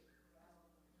fish?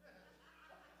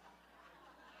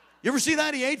 You ever see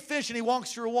that? He ate fish, and he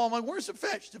walks through a wall. I'm like, where's the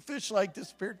fish? The fish,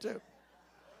 disappeared too.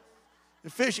 The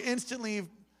fish instantly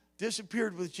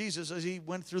disappeared with Jesus as he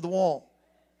went through the wall.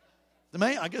 The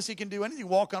man, I guess he can do anything,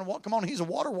 walk on water. Come on, he's a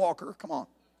water walker. Come on.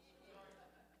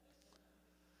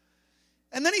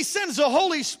 And then he sends the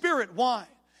Holy Spirit. Why?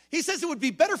 He says it would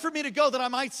be better for me to go that I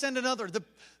might send another,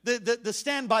 the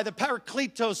standby, the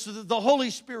Parakletos, the Holy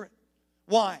Spirit.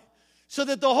 Why? So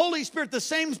that the Holy Spirit, the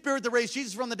same Spirit that raised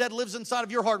Jesus from the dead, lives inside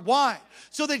of your heart. Why?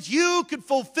 So that you could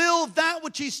fulfill that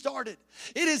which he started.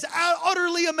 It is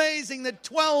utterly amazing that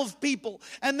 12 people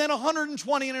and then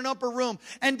 120 in an upper room.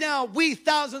 And now we,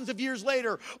 thousands of years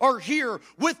later, are here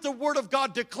with the Word of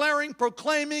God declaring,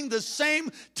 proclaiming the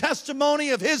same testimony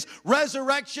of his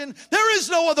resurrection. There is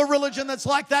no other religion that's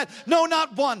like that. No,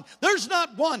 not one. There's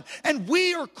not one. And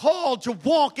we are called to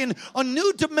walk in a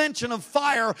new dimension of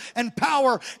fire and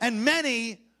power, and many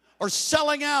are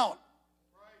selling out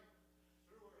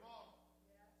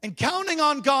and counting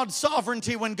on God's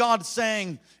sovereignty when God's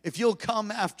saying, if you'll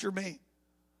come after me,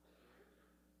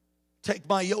 take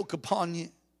my yoke upon you.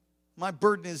 My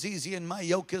burden is easy and my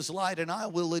yoke is light, and I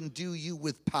will endue you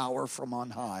with power from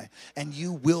on high. And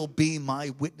you will be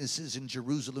my witnesses in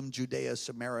Jerusalem, Judea,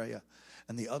 Samaria,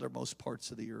 and the uttermost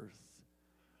parts of the earth.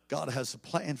 God has a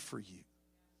plan for you.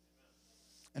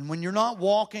 And when you're not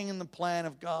walking in the plan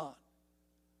of God,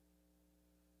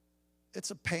 it's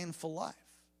a painful life.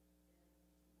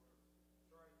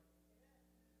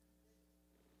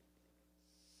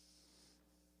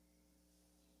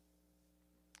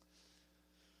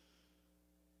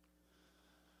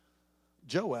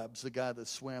 Joab's the guy that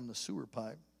swam the sewer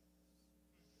pipe.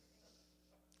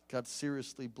 Got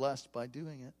seriously blessed by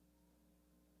doing it.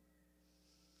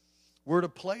 We're at a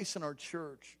place in our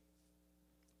church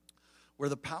where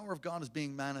the power of God is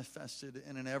being manifested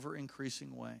in an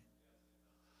ever-increasing way.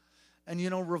 And you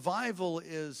know, revival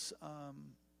is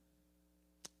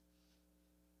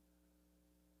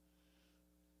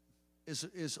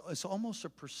almost a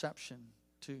perception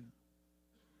too.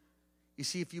 You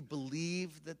see, if you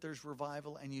believe that there's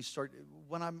revival and you start,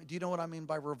 do you know what I mean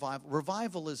by revival?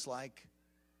 Revival is like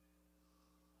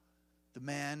the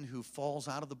man who falls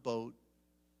out of the boat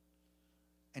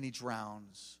and he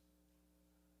drowns,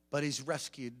 but he's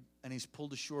rescued and he's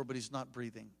pulled ashore, but he's not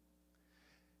breathing.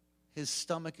 His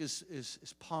stomach is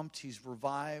pumped, he's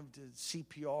revived,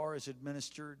 CPR is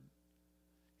administered.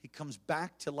 He comes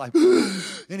back to life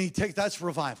and that's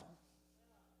revival.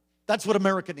 That's what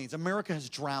America needs. America has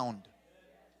drowned.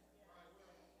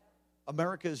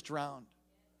 America is drowned.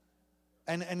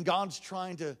 And God's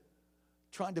trying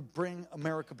to bring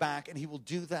America back, and he will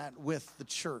do that with the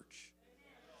church.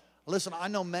 Listen, I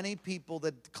know many people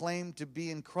that claim to be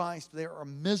in Christ. They are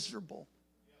miserable.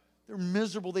 They're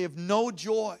miserable. They have no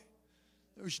joy.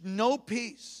 There's no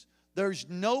peace. There's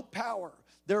no power.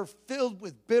 They're filled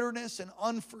with bitterness and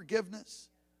unforgiveness.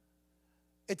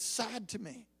 It's sad to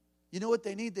me. You know what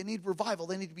they need? They need revival.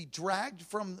 They need to be dragged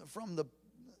from the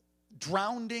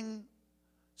drowning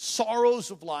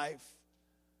sorrows of life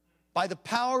by the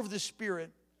power of the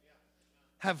Spirit,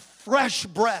 have fresh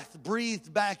breath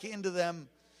breathed back into them,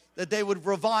 that they would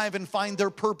revive and find their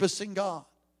purpose in God.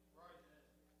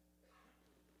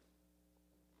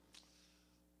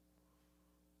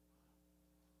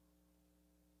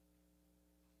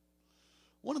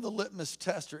 One of the litmus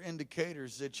tests or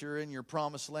indicators that you're in your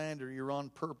promised land or you're on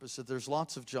purpose, that there's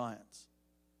lots of giants.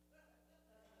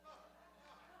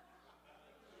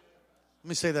 Let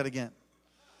me say that again.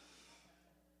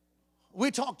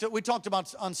 We talked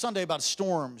about on Sunday about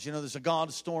storms. You know, there's a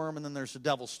God storm and then there's a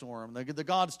devil storm. The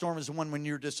God storm is the one when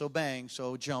you're disobeying.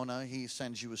 So Jonah, he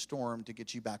sends you a storm to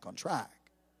get you back on track.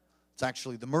 It's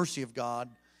actually the mercy of God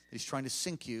that he's trying to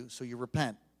sink you so you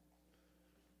repent.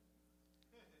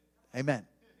 Amen.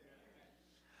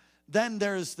 Then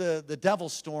there's the devil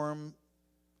storm.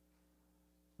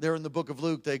 There in the book of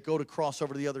Luke, they go to cross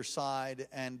over to the other side,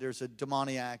 and there's a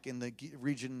demoniac in the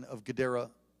region of Gadara.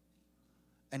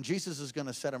 And Jesus is going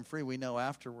to set him free, we know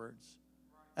afterwards.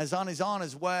 As he's on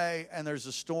his way, and there's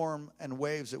a storm and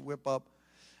waves that whip up,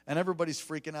 and everybody's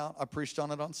freaking out. I preached on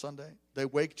it on Sunday. They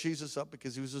wake Jesus up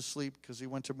because he was asleep because he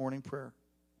went to morning prayer.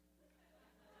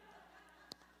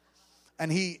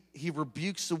 And he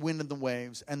rebukes the wind and the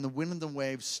waves, and the wind and the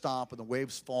waves stop, and the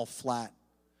waves fall flat.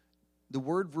 The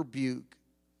word rebuke,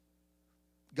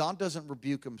 God doesn't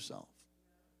rebuke himself.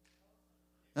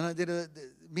 And I did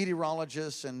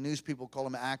meteorologists and news people call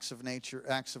them acts of nature,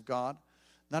 acts of God.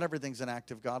 Not everything's an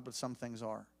act of God, but some things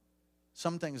are.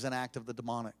 Some things an act of the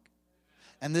demonic.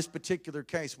 And this particular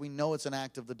case, we know it's an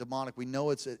act of the demonic. We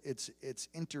know it's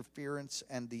interference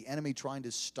and the enemy trying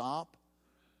to stop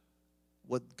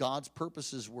what God's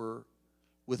purposes were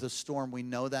with a storm. We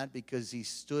know that because he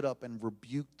stood up and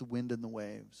rebuked the wind and the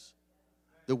waves.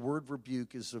 The word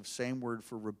rebuke is the same word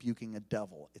for rebuking a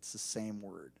devil. It's the same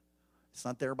word. It's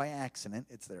not there by accident.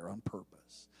 It's there on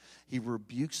purpose. He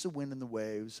rebukes the wind and the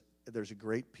waves, there's a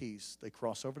great peace. They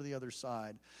cross over to the other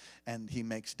side, and he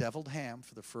makes deviled ham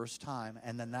for the first time.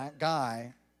 And then that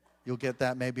guy, you'll get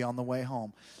that maybe on the way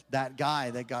home, that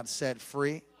guy that got set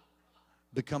free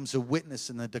becomes a witness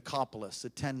in the Decapolis, the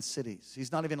 10 cities.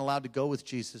 He's not even allowed to go with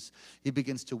Jesus. He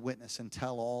begins to witness and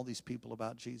tell all these people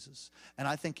about Jesus. And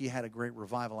I think he had a great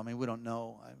revival. I mean, we don't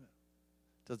know. It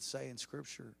doesn't say in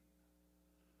Scripture.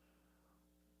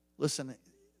 Listen,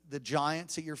 the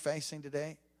giants that you're facing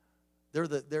today, they're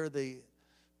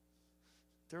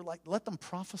like, let them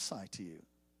prophesy to you.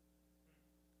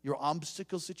 Your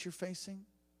obstacles that you're facing.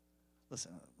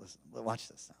 Listen, watch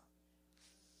this now.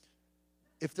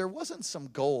 If there wasn't some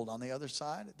gold on the other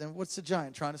side, then what's the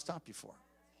giant trying to stop you for?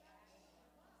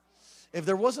 If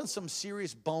there wasn't some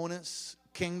serious bonus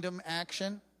kingdom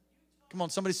action, come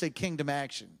on, somebody say kingdom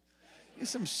action.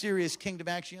 Some serious kingdom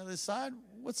action on the other side,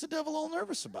 what's the devil all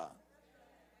nervous about?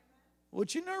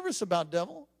 What you nervous about,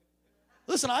 devil?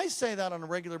 Listen, I say that on a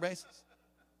regular basis.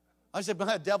 I say, but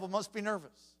that devil must be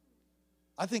nervous.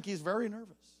 I think he's very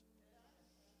nervous.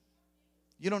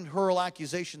 You don't hurl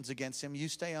accusations against him. You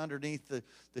stay underneath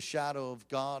the shadow of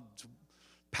God's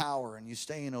power, and you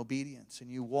stay in obedience, and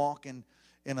you walk in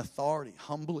authority,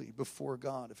 humbly before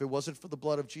God. If it wasn't for the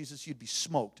blood of Jesus, you'd be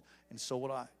smoked, and so would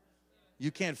I.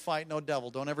 You can't fight no devil.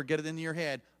 Don't ever get it into your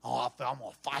head, oh, I'm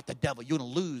going to fight the devil. You're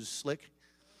going to lose, slick.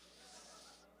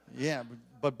 Yeah,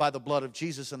 but by the blood of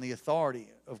Jesus and the authority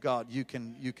of God, you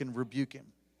can rebuke him.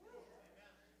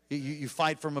 You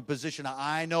fight from a position of,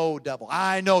 I know, devil.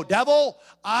 I know, devil.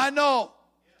 I know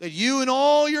that you and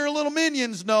all your little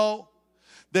minions know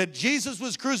that Jesus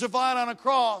was crucified on a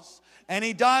cross, and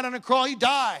he died on a cross. He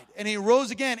died, and he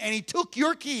rose again, and he took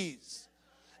your keys,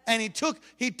 and he took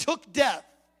death,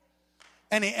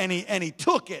 and he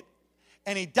took it,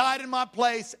 and he died in my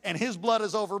place, and his blood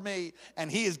is over me, and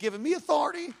he has given me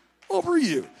authority over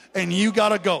you, and you got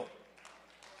to go.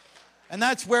 And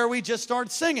that's where we just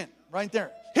start singing right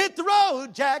there. Hit the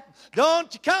road, Jack.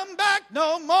 Don't you come back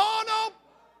no more, no.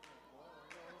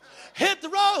 Hit the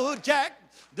road, Jack.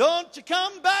 Don't you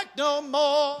come back no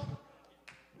more.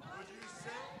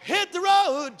 Hit the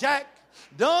road, Jack.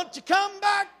 Don't you come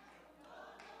back.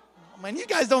 Oh, man, you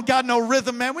guys don't got no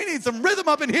rhythm, man. We need some rhythm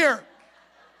up in here.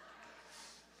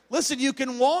 Listen, you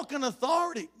can walk in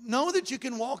authority. Know that you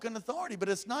can walk in authority, but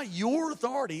it's not your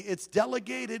authority. It's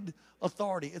delegated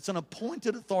authority. It's an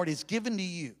appointed authority. It's given to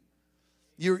you.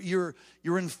 You're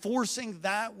enforcing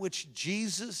that which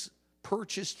Jesus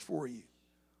purchased for you.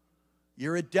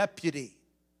 You're a deputy.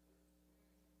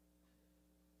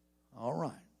 All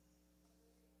right.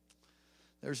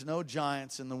 There's no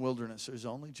giants in the wilderness. There's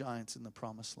only giants in the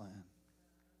promised land.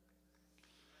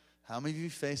 How many of you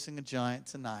facing a giant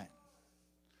tonight?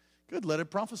 Good, let it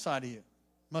prophesy to you.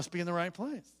 Must be in the right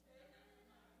place.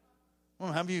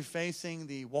 Well, how many of you facing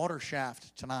the water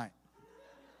shaft tonight?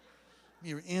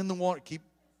 You're in the water. Keep.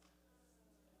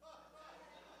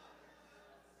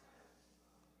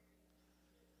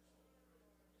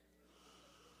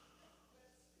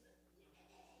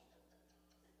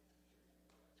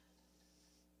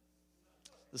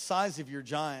 The size of your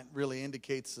giant really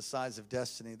indicates the size of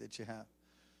destiny that you have.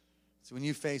 So when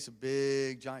you face a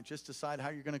big giant, just decide how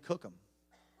you're going to cook them.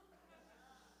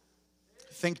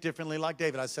 Think differently like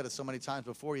David. I said it so many times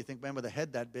before. You think, man, with a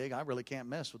head that big, I really can't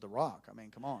mess with the rock. I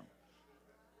mean, come on.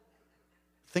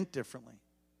 Think differently.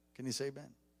 Can you say Ben?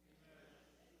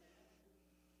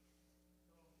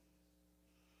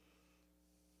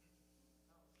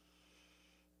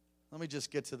 Let me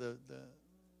just get to the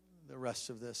rest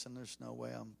of this, and there's no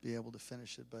way I'll be able to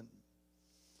finish it. But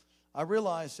I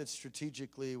realize that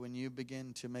strategically when you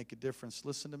begin to make a difference,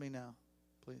 listen to me now,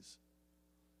 please.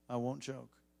 I won't joke.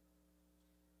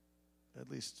 At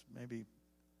least maybe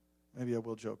I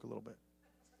will joke a little bit.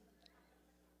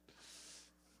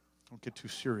 Don't get too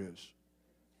serious.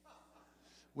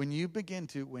 When you begin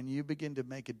to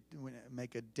make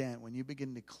a dent, when you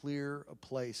begin to clear a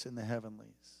place in the heavenlies,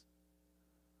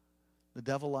 the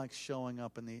devil likes showing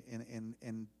up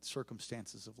in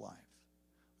circumstances of life.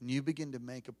 When you begin to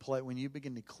make a play, when you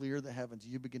begin to clear the heavens,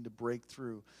 you begin to break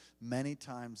through. Many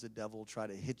times the devil will try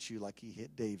to hit you like he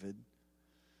hit David.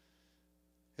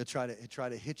 He'll try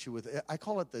to hit you with, I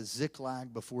call it the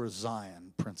Ziklag before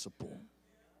Zion principle.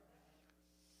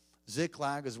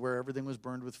 Ziklag is where everything was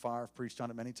burned with fire. I've preached on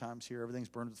it many times here. Everything's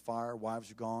burned with fire. Wives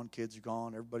are gone. Kids are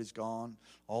gone. Everybody's gone.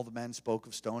 All the men spoke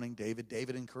of stoning David.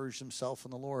 David encouraged himself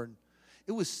in the Lord.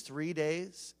 It was 3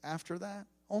 days after that,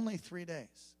 only 3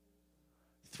 days.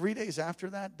 3 days after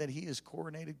that he is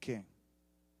coronated king.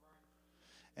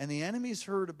 And the enemies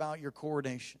heard about your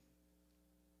coronation.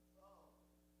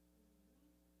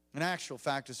 In actual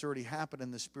fact, it's already happened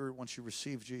in the Spirit once you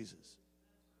receive Jesus.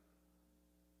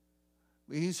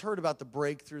 He's heard about the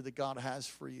breakthrough that God has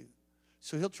for you.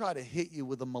 So he'll try to hit you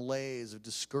with a malaise of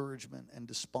discouragement and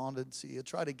despondency. He'll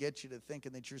try to get you to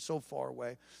thinking that you're so far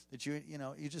away that you're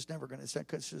just never going to.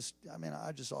 It's just,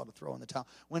 I just ought to throw in the towel.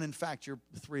 When in fact, you're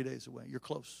 3 days away. You're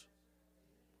close.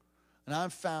 And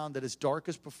I've found that as dark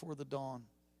as before the dawn,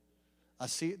 I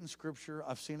see it in Scripture.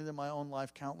 I've seen it in my own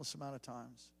life countless amount of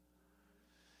times.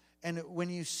 And when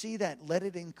you see that, let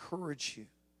it encourage you.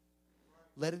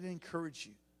 Let it encourage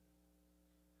you.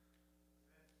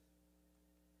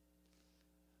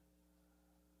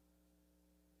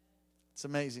 It's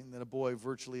amazing that a boy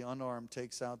virtually unarmed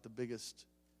takes out the biggest,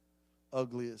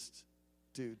 ugliest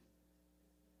dude.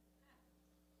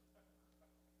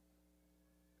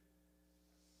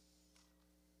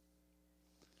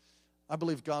 I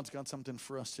believe God's got something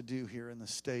for us to do here in the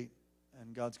state,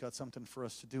 and God's got something for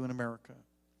us to do in America.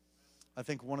 I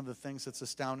think one of the things that's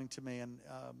astounding to me, and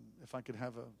if I could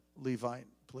have a Levite,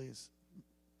 please.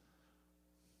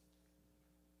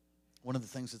 One of the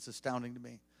things that's astounding to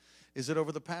me is that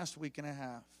over the past week and a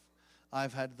half,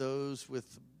 I've had those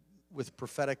with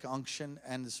prophetic unction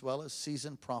and as well as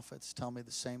seasoned prophets tell me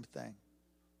the same thing.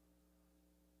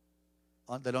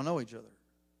 They don't know each other.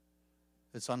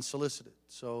 It's unsolicited.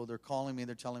 So they're calling me,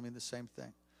 they're telling me the same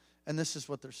thing. And this is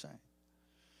what they're saying.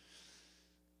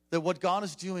 That what God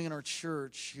is doing in our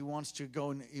church, He wants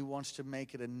to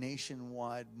make it a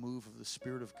nationwide move of the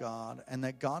Spirit of God, and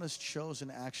that God has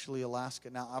chosen actually Alaska.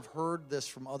 Now, I've heard this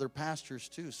from other pastors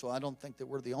too, so I don't think that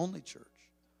we're the only church.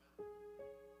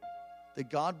 That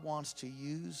God wants to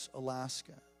use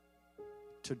Alaska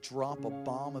to drop a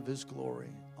bomb of His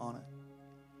glory on it.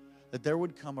 That there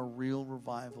would come a real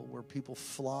revival where people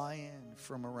fly in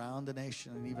from around the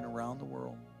nation and even around the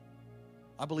world.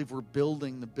 I believe we're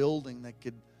building the building that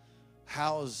could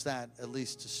house that, at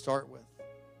least to start with.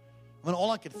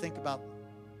 All I could think about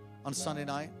on Sunday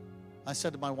night, I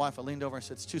said to my wife, I leaned over and I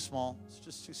said, it's too small. It's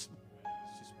just too small.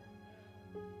 It's too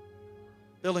small.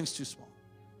 Building's too small.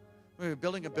 We're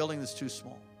building a building that's too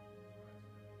small.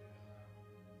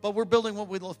 But we're building what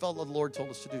we felt the Lord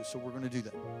told us to do, so we're going to do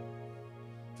that.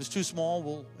 If it's too small,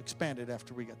 we'll expand it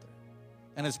after we get there.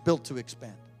 And it's built to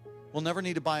expand. We'll never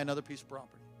need to buy another piece of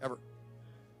property, ever.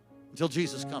 Until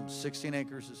Jesus comes. 16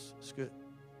 acres is good.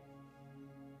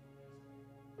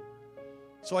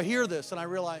 So I hear this and I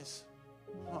realize,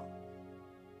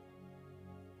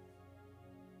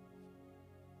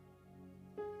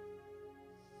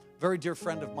 very dear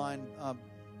friend of mine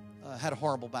had a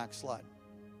horrible backslide.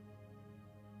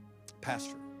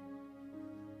 Pastor.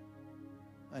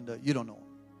 And you don't know him.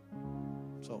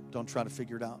 So don't try to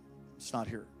figure it out. It's not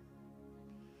here.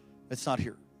 It's not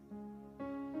here.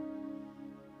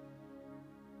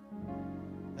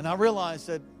 And I realized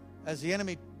that as the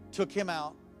enemy took him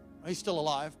out, he's still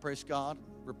alive, praise God,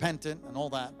 repentant and all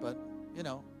that, but,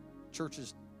 church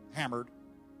is hammered.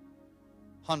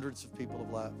 Hundreds of people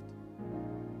have left.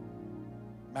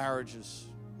 Marriages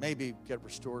maybe get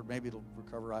restored, maybe it'll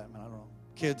recover, I don't know.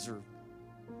 Kids are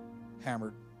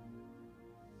hammered.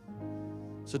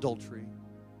 It's adultery.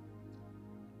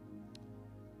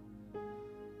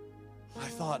 I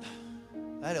thought,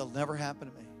 that'll never happen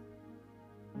to me.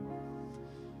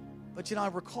 But, I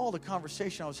recall the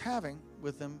conversation I was having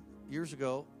with him years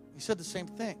ago. He said the same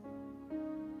thing.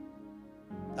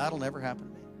 That'll never happen to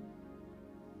me.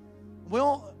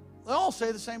 They all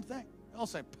say the same thing. They all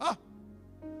say,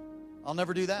 I'll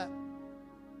never do that.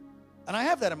 And I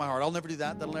have that in my heart. I'll never do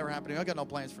that. That'll never happen to me. I've got no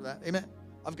plans for that. Amen.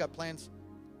 I've got plans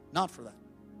not for that.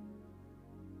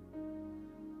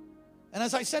 And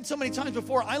as I said so many times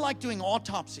before, I like doing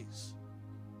autopsies,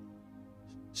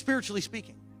 spiritually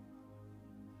speaking.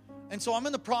 And so I'm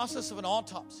in the process of an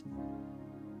autopsy.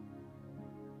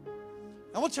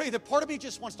 I will tell you that part of me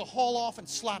just wants to haul off and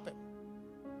slap it.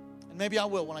 And maybe I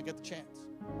will when I get the chance.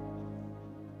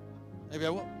 Maybe I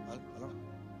will. I don't know.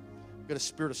 Get a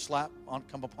spirit of slap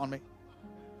come upon me.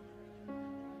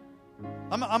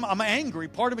 I'm angry.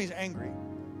 Part of me is angry.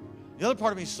 The other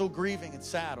part of me is so grieving and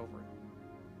sad over it.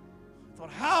 I thought,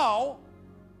 how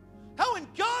in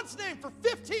God's name for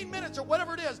 15 minutes or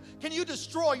whatever it is can you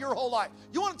destroy your whole life?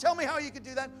 You want to tell me how you could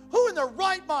do that? Who in their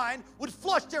right mind would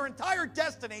flush their entire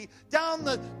destiny down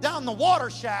the water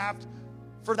shaft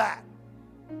for that?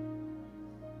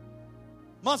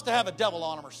 Must have a devil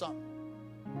on them or something.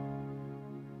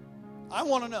 I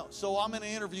want to know. So I'm in an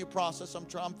interview process.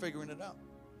 I'm figuring it out.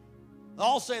 They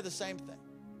all say the same thing.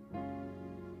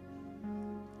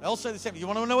 They all say the same thing. You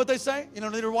want to know what they say? You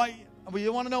want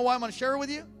to know why I'm going to share it with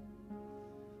you?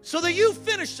 So that you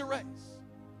finish the race.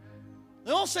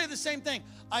 They all say the same thing.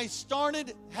 I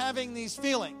started having these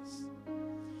feelings,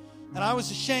 and I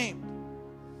was ashamed,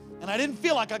 and I didn't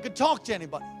feel like I could talk to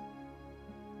anybody.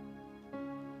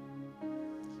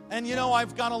 And you know,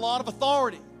 I've got a lot of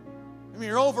authority. I mean,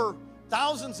 you're over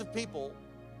thousands of people.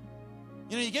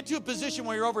 You know, you get to a position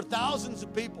where you're over thousands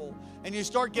of people and you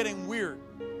start getting weird,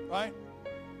 right?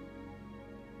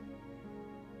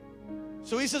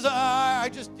 So he says, I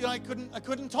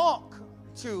couldn't talk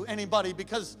to anybody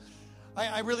because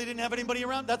I really didn't have anybody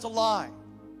around. That's a lie.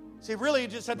 See, really, you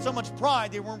just had so much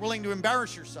pride, they weren't willing to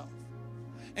embarrass yourself.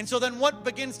 And so then what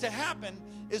begins to happen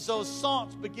is those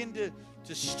thoughts begin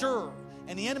to stir.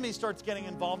 And the enemy starts getting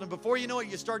involved. And before you know it,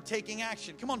 you start taking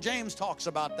action. Come on, James talks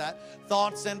about that.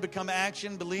 Thoughts then become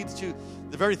action, but leads to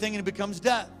the very thing, and it becomes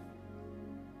death.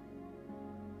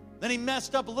 Then he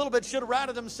messed up a little bit, should have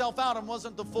ratted himself out and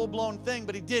wasn't the full-blown thing,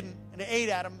 but he didn't. And it ate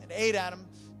at him.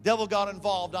 Devil got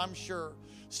involved, I'm sure.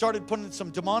 Started putting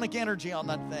some demonic energy on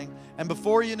that thing. And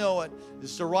before you know it,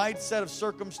 it's the right set of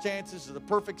circumstances, the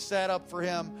perfect setup for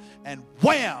him. And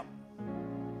wham!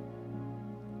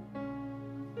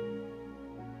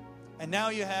 And now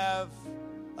you have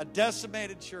a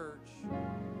decimated church,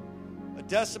 a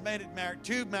decimated marriage,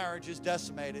 2 marriages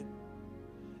decimated,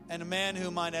 and a man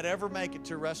who might not ever make it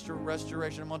to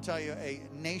restoration. I'm going to tell you, a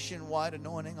nationwide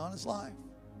anointing on his life.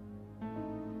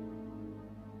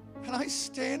 And I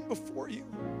stand before you.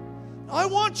 I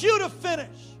want you to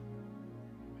finish.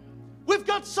 We've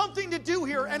got something to do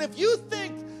here. And if you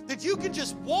think that you can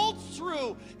just waltz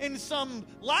through in some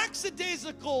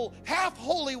lackadaisical,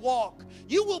 half-holy walk,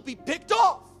 you will be picked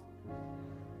off.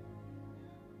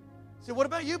 So what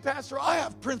about you, Pastor? I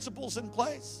have principles in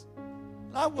place,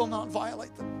 and I will not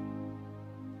violate them.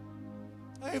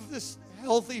 I have this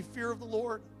healthy fear of the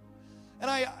Lord. And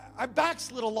I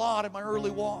backslid a lot in my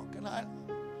early walk, and I'm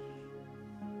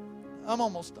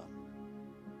almost done.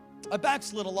 I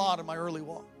backslid a lot in my early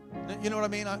walk. You know what I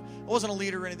mean? I wasn't a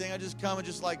leader or anything. I just come and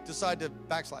just like decide to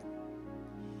backslide.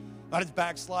 I didn't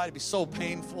backslide. It'd be so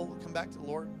painful to come back to the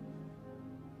Lord.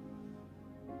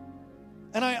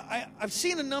 And I've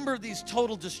seen a number of these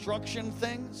total destruction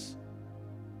things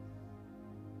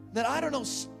that I don't know.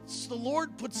 The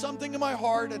Lord put something in my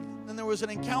heart, and there was an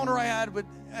encounter I had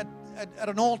at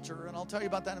an altar, and I'll tell you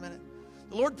about that in a minute.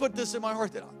 The Lord put this in my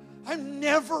heart that I'm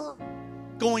never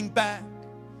going back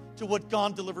to what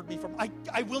God delivered me from.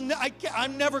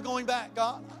 I'm never going back,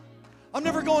 God. I'm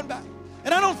never going back.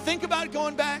 And I don't think about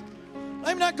going back.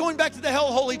 I'm not going back to the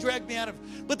hellhole He dragged me out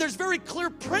of. But there's very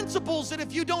clear principles that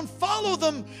if you don't follow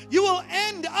them, you will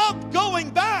end up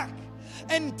going back.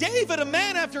 And David, a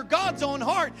man after God's own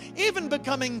heart, even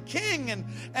becoming king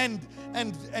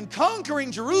and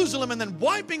conquering Jerusalem and then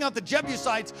wiping out the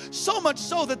Jebusites, so much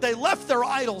so that they left their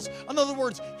idols. In other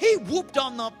words, he whooped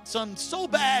on the sun so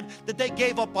bad that they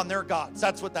gave up on their gods.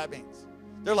 That's what that means.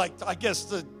 They're like, I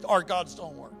guess our gods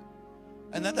don't work.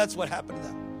 And that's what happened to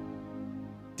them.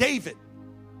 David,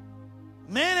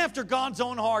 man after God's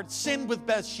own heart, sinned with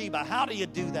Bathsheba. How do you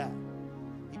do that?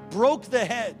 He broke the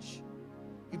hedge.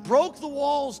 He broke the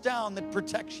walls down that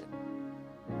protect you.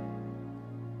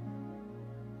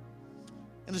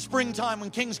 In the springtime, when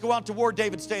kings go out to war,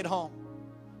 David stayed home.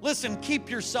 Listen, keep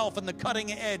yourself in the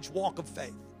cutting edge walk of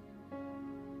faith.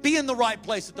 Be in the right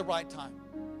place at the right time.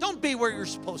 Don't be where you're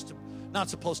not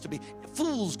supposed to be.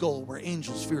 Fools go where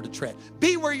angels fear to tread.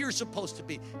 Be where you're supposed to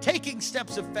be. Taking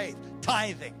steps of faith,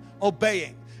 tithing,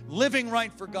 obeying, living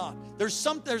right for God. There's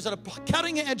a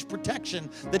cutting edge protection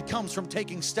that comes from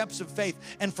taking steps of faith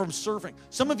and from serving.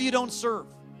 Some of you don't serve.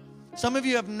 Some of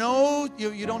you have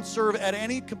you don't serve at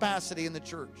any capacity in the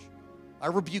church. I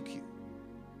rebuke you.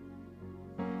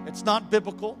 It's not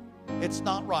biblical. It's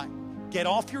not right. Get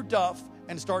off your duff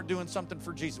and start doing something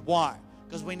for Jesus. Why?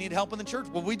 Because we need help in the church?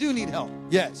 Well, we do need help,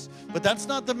 yes. But that's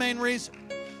not the main reason.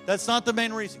 That's not the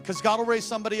main reason. Because God will raise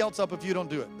somebody else up if you don't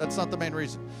do it. That's not the main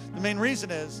reason. The main reason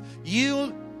is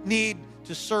you need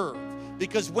to serve.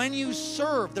 Because when you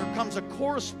serve, there comes a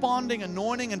corresponding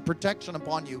anointing and protection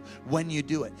upon you when you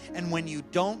do it. And when you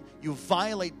don't, you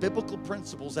violate biblical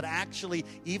principles that actually,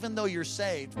 even though you're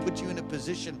saved, put you in a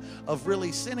position of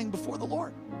really sinning before the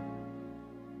Lord.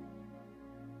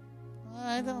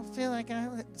 I don't feel like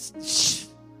shh.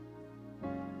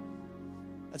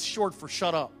 That's short for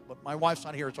shut up, but my wife's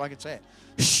not here, so I can say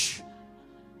it. Shh.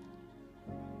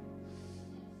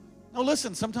 No,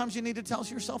 listen, sometimes you need to tell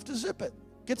yourself to zip it.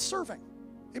 Get serving.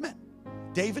 Amen.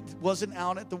 David wasn't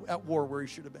out at war where he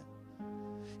should have been.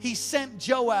 He sent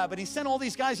Joab, and he sent all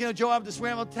these guys, Joab, this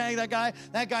Ramatang,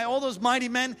 that guy, all those mighty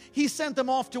men. He sent them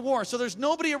off to war. So there's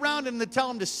nobody around him to tell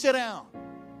him to sit down.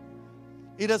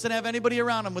 He doesn't have anybody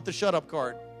around him with the shut-up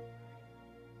card.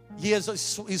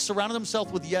 He's surrounded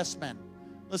himself with yes men.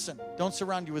 Listen, don't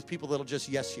surround you with people that'll just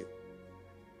yes you.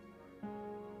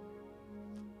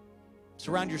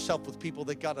 Surround yourself with people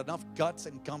that got enough guts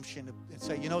and gumption to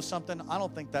say, you know something, I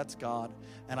don't think that's God,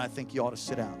 and I think you ought to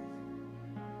sit down.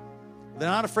 They're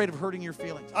not afraid of hurting your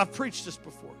feelings. I've preached this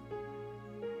before.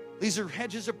 These are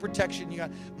hedges of protection. You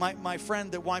got my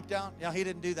friend that wiped out, yeah, he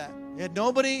didn't do that. He had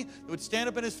nobody that would stand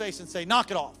up in his face and say, knock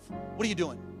it off. What are you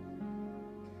doing?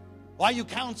 Why are you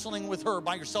counseling with her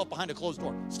by yourself behind a closed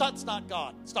door? That's not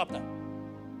God. Stop that.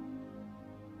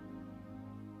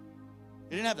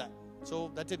 He didn't have that.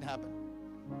 So that didn't happen.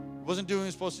 He wasn't doing what he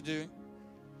was supposed to do.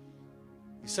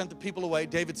 He sent the people away.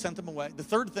 David sent them away. The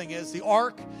third thing is the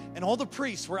ark and all the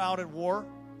priests were out at war.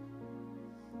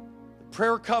 The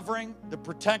prayer covering, the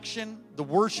protection, the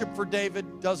worship for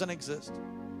David doesn't exist.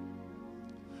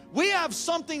 We have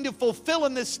something to fulfill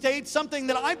in this state, something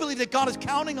that I believe that God is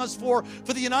counting us for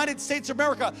the United States of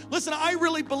America. Listen, I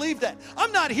really believe that.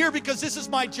 I'm not here because this is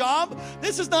my job.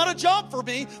 This is not a job for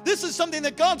me. This is something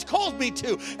that God's called me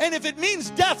to. And if it means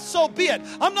death, so be it.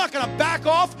 I'm not going to back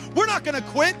off. We're not going to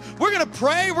quit. We're going to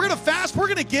pray. We're going to fast. We're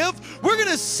going to give. We're going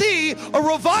to see a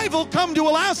revival come to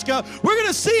Alaska. We're going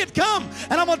to see it come.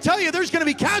 And I'm going to tell you, there's going to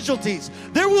be casualties.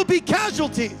 There will be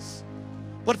casualties.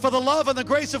 But for the love and the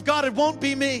grace of God, it won't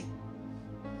be me.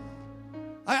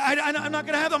 I'm not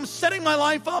going to have, I'm setting my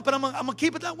life up, and I'm going to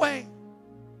keep it that way.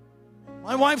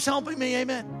 My wife's helping me,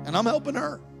 amen. And I'm helping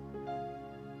her.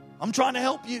 I'm trying to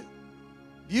help you.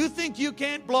 If you think you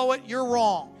can't blow it, you're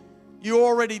wrong. You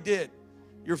already did.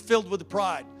 You're filled with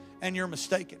pride, and you're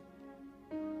mistaken.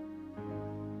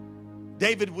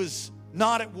 David was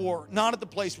not at war, not at the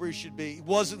place where he should be. He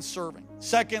wasn't serving.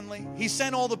 Secondly, he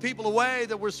sent all the people away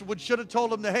that should have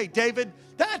told him that, hey, David,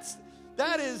 that's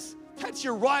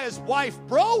Uriah's wife,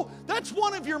 bro. That's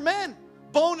one of your men.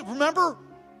 Bone, remember?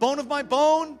 Bone of my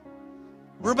bone.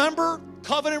 Remember?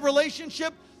 Covenant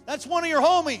relationship. That's one of your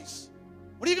homies.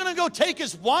 What are you going to go take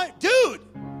his wife? Dude,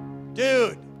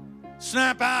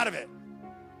 snap out of it.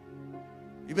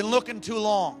 You've been looking too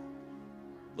long.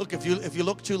 Look, if you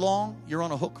look too long, you're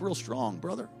on a hook real strong,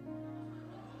 brother.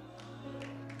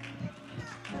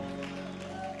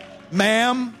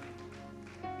 Ma'am,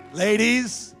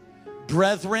 ladies,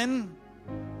 brethren.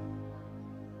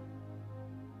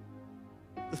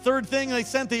 The third thing, they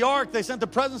sent the ark, they sent the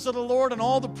presence of the Lord and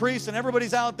all the priests, and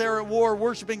everybody's out there at war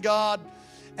worshiping God.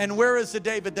 And where is the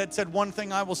David that said, one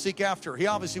thing I will seek after? He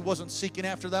obviously wasn't seeking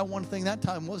after that one thing that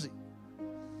time, was he?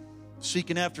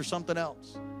 Seeking after something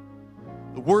else.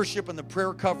 The worship and the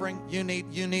prayer covering, you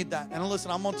need that. And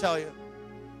listen, I'm going to tell you,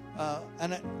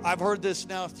 and I've heard this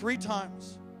now 3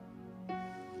 times.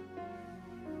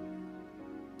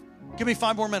 Give me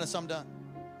 5 more minutes, I'm done.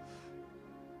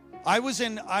 I was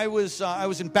in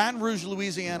Baton Rouge,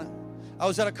 Louisiana. I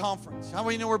was at a conference. How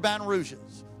many of you know where Baton Rouge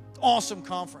is? Awesome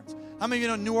conference. How many of you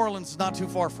know New Orleans is not too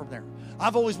far from there?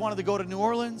 I've always wanted to go to New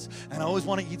Orleans, and I always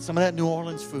want to eat some of that New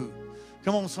Orleans food.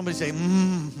 Come on, somebody say,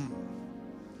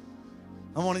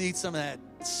 I want to eat some of that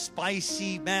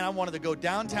spicy, man, I wanted to go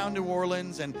downtown New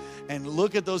Orleans and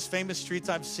look at those famous streets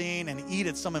I've seen and eat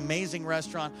at some amazing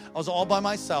restaurant. I was all by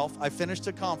myself. I finished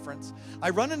the conference.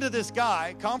 I run into this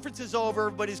guy. Conference is over.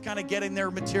 Everybody's kind of getting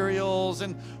their materials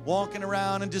and walking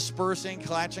around and dispersing,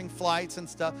 catching flights and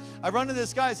stuff. I run into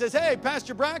this guy. He says, hey,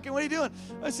 Pastor Bracken, what are you doing?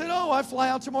 I said, oh, I fly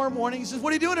out tomorrow morning. He says,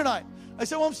 what are you doing tonight? I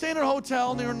said, well, I'm staying at a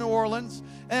hotel near New Orleans,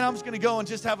 and I'm just going to go and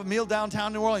just have a meal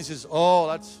downtown New Orleans. He says,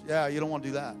 oh, you don't want to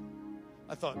do that.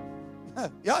 I thought,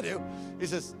 yeah, I do. He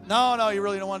says, no, you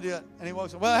really don't want to do that. And he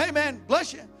walks, well, hey, man,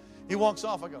 bless you. He walks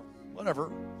off. I go, whatever.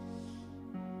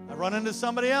 I run into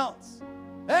somebody else.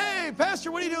 Hey,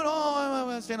 Pastor, what are you doing? Oh, I'm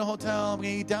going to stay in a hotel. I'm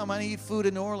going to eat food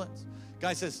in New Orleans.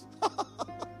 Guy says,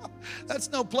 that's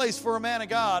no place for a man of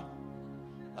God.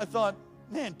 I thought,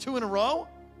 man, 2 in a row?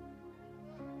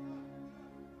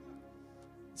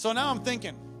 So now I'm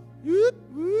thinking,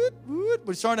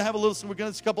 we're starting to have we're getting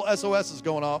a couple SOSs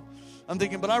going off. I'm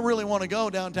thinking, but I really want to go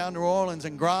downtown New Orleans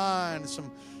and grind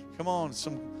some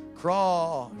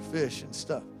crawfish and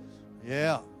stuff.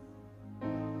 Yeah.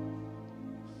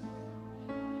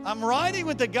 I'm riding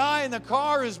with the guy in the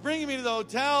car who's bringing me to the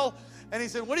hotel, and he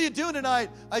said, what are you doing tonight?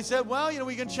 I said, well,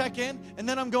 we can check in, and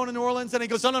then I'm going to New Orleans. And he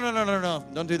goes, no,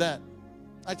 don't do that.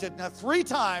 I said, now 3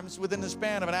 times within the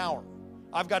span of an hour,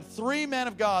 I've got 3 men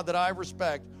of God that I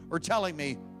respect are telling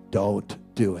me, don't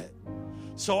do it.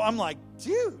 So I'm like,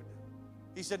 dude.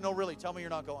 He said, no, really, tell me you're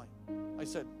not going. He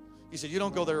said, you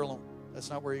don't go there alone. That's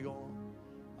not where you go alone.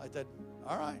 I said,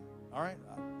 all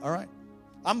right.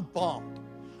 I'm bummed.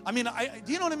 I mean,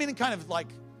 do you know what I mean? Kind of like,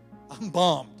 I'm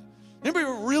bummed. Anybody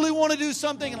really want to do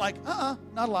something and like, not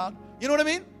allowed. You know what I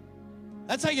mean?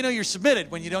 That's how you know you're submitted,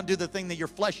 when you don't do the thing that your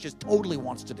flesh just totally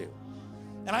wants to do.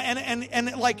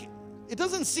 And like, it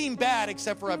doesn't seem bad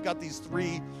except for I've got these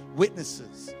 3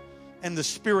 witnesses and the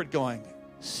Spirit going,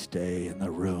 stay in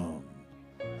the room.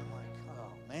 I'm like,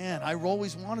 oh man, I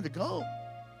always wanted to go.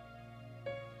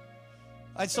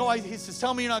 And so he says,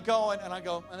 tell me you're not going. And I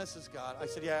go, and this is God. I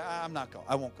said, yeah, I'm not going.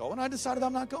 I won't go. And I decided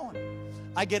I'm not going.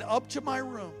 I get up to my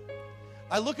room.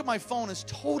 I look at my phone. It's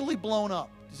totally blown up.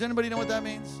 Does anybody know what that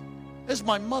means? It's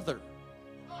my mother.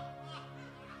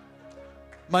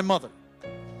 My mother.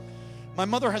 My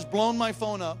mother has blown my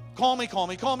phone up. Call me.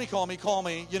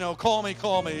 You know, call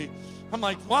me. I'm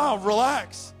like, wow,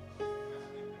 relax.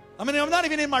 I mean, I'm not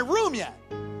even in my room yet.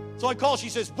 So I call. She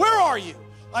says, where are you?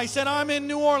 I said, I'm in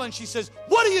New Orleans. She says,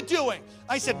 what are you doing?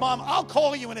 I said, Mom, I'll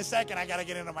call you in a second. I got to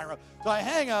get into my room. So I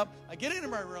hang up. I get into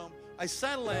my room. I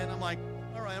settle in. I'm like,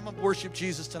 all right, I'm going to worship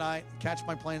Jesus tonight. Catch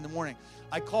my plane in the morning.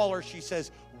 I call her. She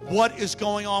says, what is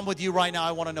going on with you right now?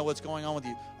 I want to know what's going on with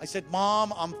you. I said,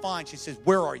 Mom, I'm fine. She says,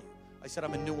 where are you? I said,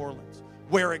 I'm in New Orleans.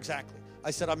 Where exactly? I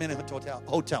said, I'm in a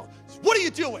hotel. She said, what are you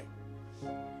doing?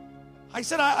 I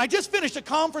said, I just finished a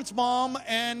conference, Mom,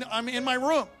 and I'm in my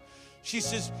room. She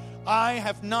says, I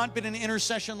have not been in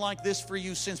intercession like this for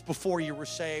you since before you were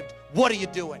saved. What are you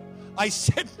doing? I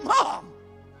said, Mom,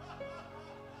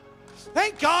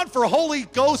 thank God for Holy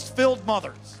Ghost-filled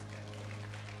mothers.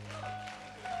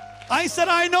 I said,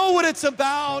 I know what it's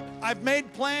about. I've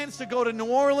made plans to go to New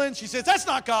Orleans. She says, that's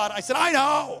not God. I said, I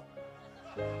know.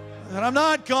 And I'm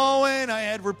not going. I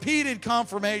had repeated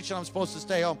confirmation I'm supposed to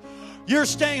stay home. You're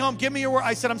staying home. Give me your word.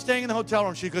 I said, I'm staying in the hotel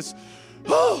room. She goes,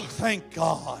 oh, thank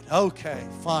God. Okay,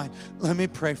 fine. Let me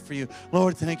pray for you.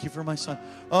 Lord, thank you for my son.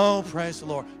 Oh, praise the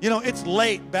Lord. You know, it's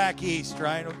late back east,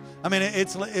 right? I mean,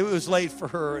 it was late for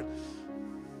her.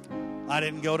 I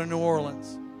didn't go to New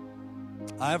Orleans.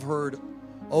 I've heard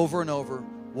over and over,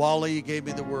 Wally, you gave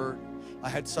me the word. I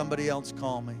had somebody else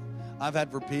call me. I've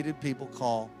had repeated people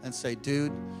call and say,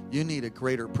 dude, you need a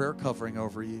greater prayer covering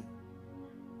over you.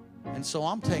 And so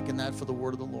I'm taking that for the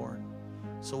word of the Lord.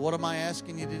 So what am I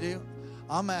asking you to do?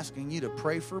 I'm asking you to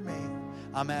pray for me.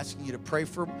 I'm asking you to pray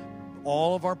for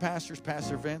all of our pastors,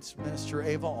 Pastor Vince, Minister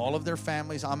Ava, all of their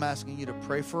families. I'm asking you to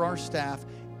pray for our staff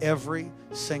every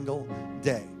single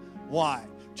day. Why?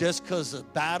 Just because the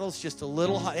battle's just a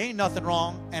little hot. Ain't nothing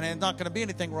wrong, and it's not going to be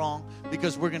anything wrong,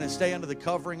 because we're going to stay under the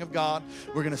covering of God.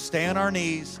 We're going to stay on our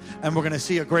knees, and we're going to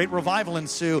see a great revival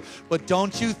ensue. But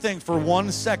don't you think for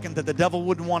 1 second that the devil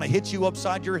wouldn't want to hit you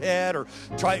upside your head or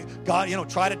try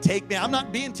to take me. I'm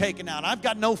not being taken out. I've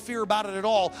got no fear about it at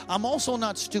all. I'm also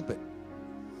not stupid.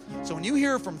 So when you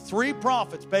hear from 3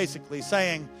 prophets basically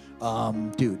saying,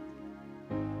 dude,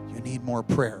 you need more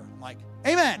prayer. I'm like,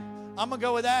 amen. I'm going to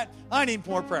go with that. I need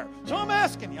more prayer. So I'm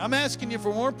asking you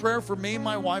for more prayer for me,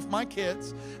 my wife, my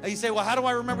kids. And you say, well, how do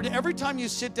I remember to? Every time you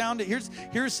sit down, here's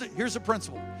a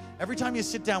principle. Every time you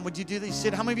sit down, would you do this?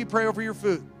 How many of you pray over your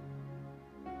food?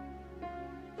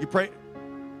 You pray.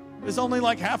 There's only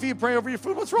like half of you pray over your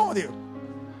food. What's wrong with you?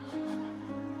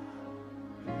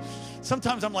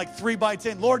 Sometimes I'm like 3 bites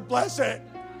in. Lord, bless it.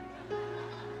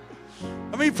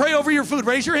 I mean, pray over your food.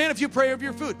 Raise your hand if you pray over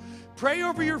your food. Pray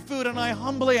over your food, and I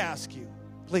humbly ask you,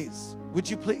 please, would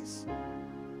you please,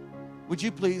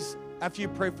 after you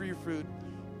pray for your food,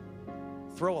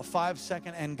 throw a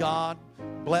 5-second, and God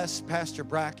bless Pastor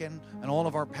Bracken and all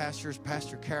of our pastors,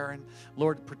 Pastor Karen.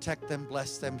 Lord, protect them,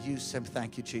 bless them, use them.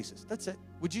 Thank you, Jesus. That's it.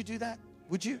 Would you do that?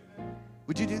 Would you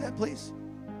do that, please?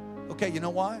 Okay, you know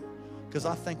why? Because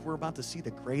I think we're about to see the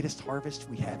greatest harvest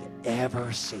we have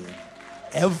ever seen.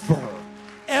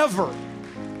 Ever.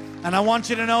 And I want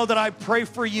you to know that I pray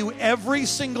for you every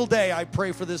single day. I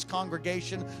pray for this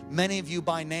congregation, many of you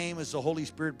by name, as the Holy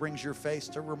Spirit brings your face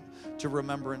to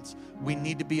remembrance. We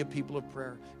need to be a people of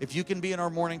prayer. If you can be in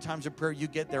our morning times of prayer, you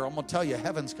get there. I'm going to tell you,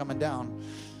 heaven's coming down.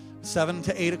 7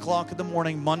 to 8 o'clock in the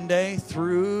morning, Monday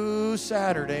through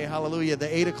Saturday. Hallelujah.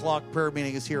 The 8 o'clock prayer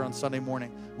meeting is here on Sunday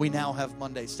morning. We now have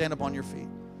Monday. Stand up on your feet.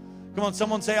 Come on,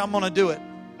 someone say, I'm going to do it.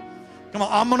 Come on,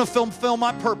 I'm going to fulfill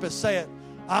my purpose. Say it.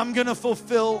 I'm going to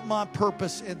fulfill my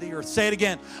purpose in the earth. Say it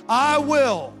again. I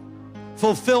will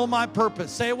fulfill my purpose.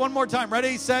 Say it one more time.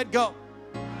 Ready, set, go.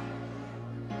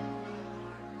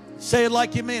 Say it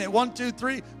like you mean it. 1, 2,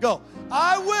 3, go.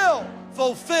 I will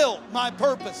fulfill my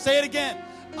purpose. Say it again.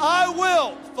 I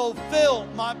will fulfill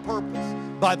my purpose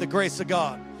by the grace of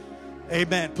God.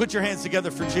 Amen. Put your hands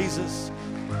together for Jesus.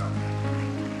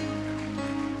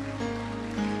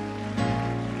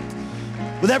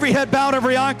 With every head bowed,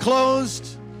 every eye closed,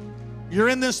 you're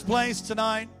in this place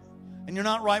tonight and you're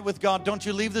not right with God. Don't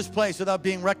you leave this place without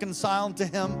being reconciled to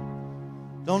Him.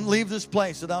 Don't leave this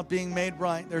place without being made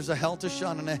right. There's a hell to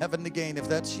shun and a heaven to gain. If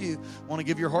that's you, want to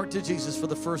give your heart to Jesus for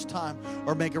the first time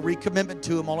or make a recommitment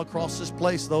to Him all across this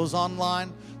place, those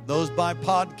online, those by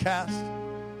podcast.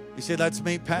 You say, that's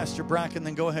me, Pastor Bracken,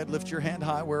 then go ahead, lift your hand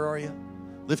high. Where are you?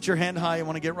 Lift your hand high. You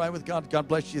want to get right with God. God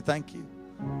bless you. Thank you.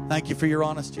 Thank you for your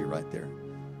honesty right there.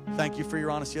 Thank you for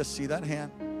your honesty. Yes, see that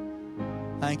hand.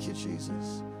 Thank you,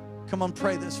 Jesus. Come on,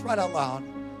 pray this right out loud.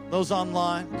 Those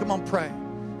online, come on, pray.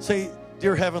 Say,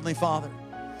 dear Heavenly Father,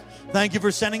 thank you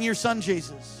for sending your Son,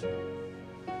 Jesus,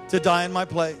 to die in my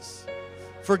place.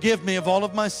 Forgive me of all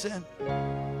of my sin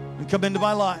and come into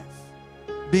my life.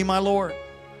 Be my Lord.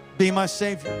 Be my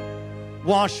Savior.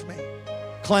 Wash me,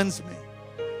 cleanse me,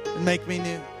 and make me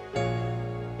new.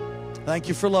 Thank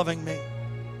you for loving me.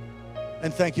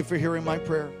 And thank you for hearing my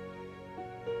prayer.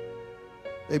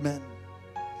 Amen.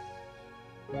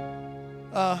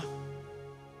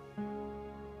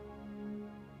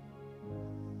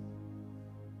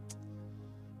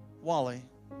 Wally,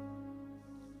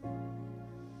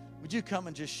 would you come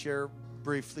and just share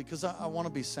briefly? Because I want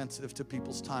to be sensitive to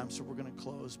people's time, so we're going to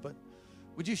close. But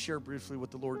would you share briefly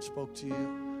what the Lord spoke to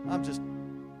you? I'm just...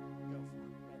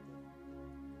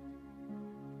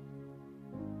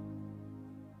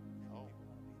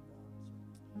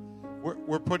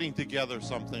 We're putting together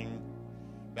something.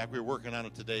 In fact, we're working on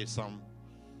it today. Some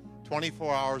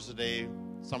 24 hours a day,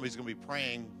 somebody's going to be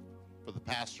praying for the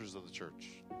pastors of the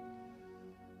church.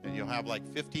 And you'll have like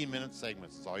 15-minute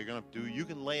segments. That's all you're going to do. You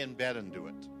can lay in bed and do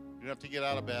it. You don't have to get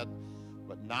out of bed.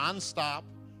 But nonstop,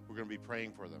 we're going to be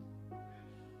praying for them.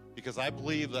 Because I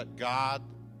believe that God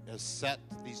has set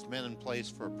these men in place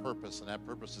for a purpose, and that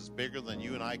purpose is bigger than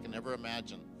you and I can ever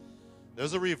imagine.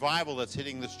 There's a revival that's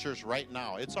hitting this church right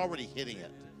now. It's already hitting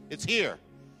it. It's here.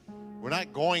 We're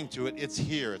not going to it. It's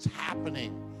here. It's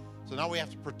happening. So now we have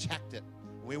to protect it.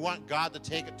 We want God to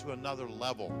take it to another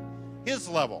level. His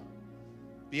level.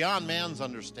 Beyond man's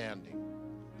understanding.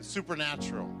 The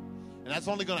supernatural. And that's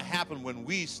only going to happen when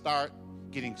we start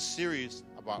getting serious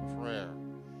about prayer.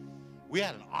 We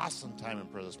had an awesome time in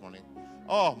prayer this morning.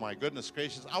 Oh, my goodness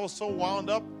gracious. I was so wound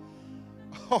up.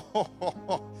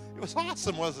 Oh, it was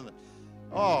awesome, wasn't it?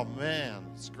 Oh, man,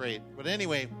 it's great. But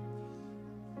anyway,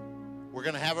 we're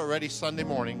going to have it ready Sunday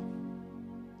morning.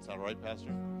 Is that right,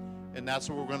 Pastor? And that's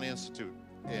what we're going to institute.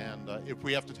 And if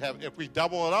we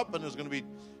double it up and there's going to be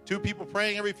 2 people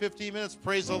praying every 15 minutes,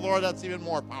 praise the Lord, that's even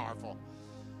more powerful.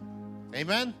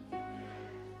 Amen?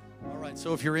 All right,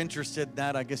 so if you're interested in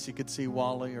that, I guess you could see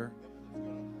Wally or...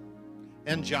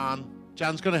 And John.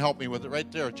 John's going to help me with it right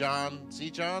there. John, see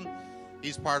John?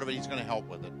 He's part of it. He's going to help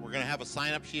with it. We're going to have a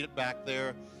sign-up sheet back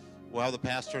there. We'll have the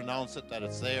pastor announce it, that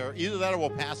it's there. Either that or we'll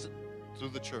pass it through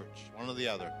the church, one or the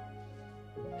other.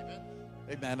 Amen?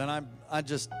 Amen. And I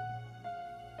just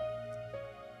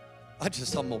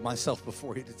humble myself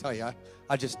before you to tell you,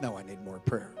 I just know I need more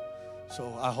prayer.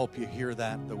 So I hope you hear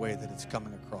that the way that it's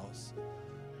coming across.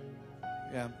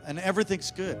 Yeah, and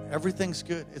everything's good. Everything's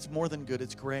good. It's more than good.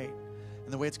 It's great.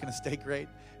 And the way it's going to stay great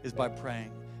is by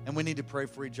praying. And we need to pray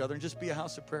for each other and just be a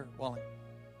house of prayer. Wally.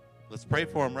 Let's pray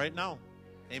for him right now.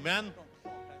 Amen?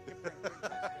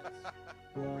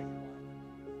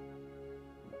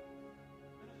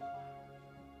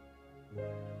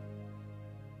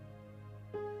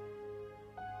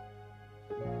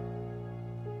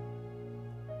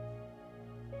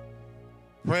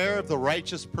 Prayer of the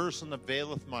righteous person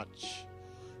availeth much.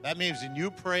 That means when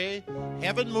you pray,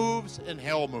 heaven moves and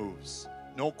hell moves.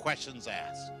 No questions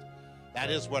asked. That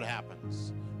is what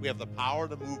happens. We have the power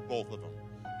to move both of them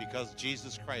because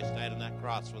Jesus Christ died on that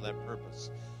cross for that purpose.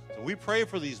 So we pray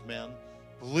for these men.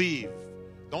 Believe.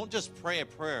 Don't just pray a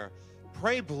prayer.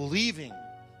 Pray believing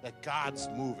that God's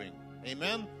moving.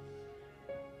 Amen?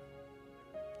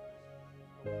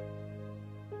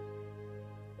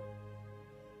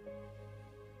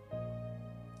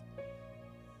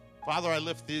 Father, I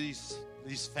lift these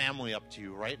family up to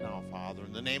you right now, Father,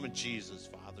 in the name of Jesus,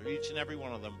 Father, each and every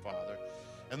one of them, Father.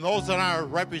 And those that are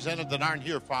represented that aren't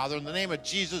here, Father, in the name of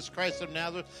Jesus Christ of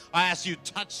Nazareth, I ask you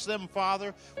to touch them,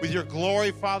 Father, with your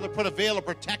glory, Father. Put a veil of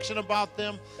protection about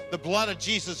them, the blood of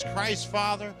Jesus Christ,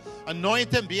 Father.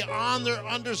 Anoint them beyond their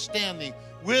understanding.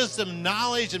 Wisdom,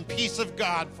 knowledge, and peace of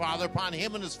God, Father, upon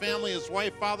him and his family, his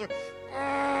wife, Father.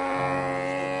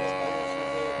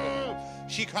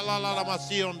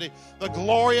 The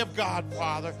glory of God,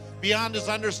 Father. beyond his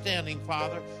understanding,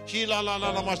 Father.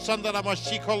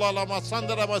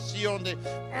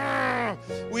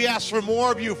 We ask for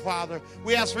more of you, Father.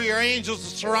 We ask for your angels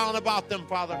to surround about them,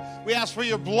 Father. We ask for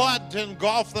your blood to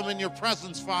engulf them in your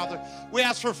presence, Father. We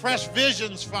ask for fresh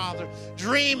visions, Father.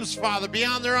 Dreams, Father,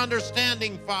 beyond their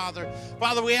understanding, Father.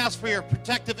 Father, we ask for your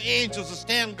protective angels to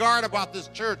stand guard about this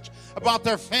church, about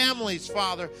their families,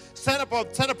 Father. Set up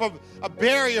a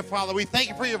barrier, Father. We thank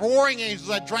you for your warring angels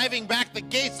that are driving back the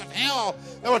gates of hell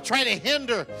that will try to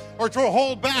hinder or to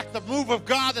hold back the move of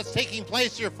God that's taking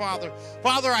place here, Father.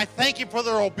 Father, I thank you for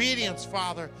their obedience,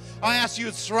 Father. I ask you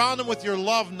to surround them with your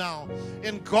love now.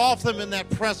 Engulf them in that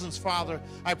presence, Father.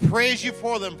 I praise you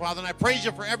for them, Father, and I praise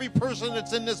you for every person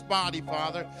that's in this body,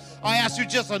 Father. I ask you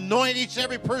just anoint each and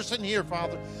every person here,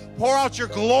 Father. Pour out your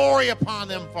glory upon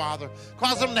them, Father.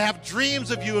 Cause them to have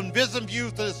dreams of you and vision of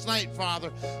you this night,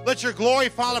 Father. Let your glory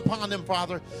fall upon them,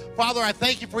 Father. Father, I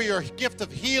thank you for your gift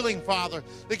of healing, Father.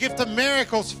 The gift of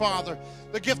miracles, Father.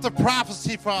 The gift of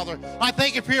prophecy, Father. I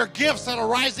thank you for your gifts that are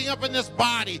rising up in this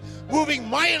body, moving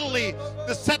mightily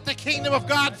to set the kingdom of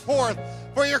God forth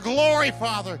for your glory,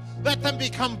 Father. Let them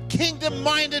become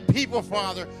kingdom-minded people,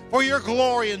 Father, for your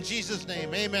glory in Jesus'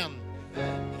 name. Amen.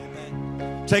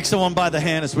 Amen. Take someone by the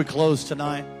hand as we close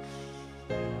tonight.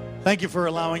 Thank you for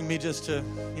allowing me just to,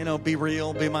 be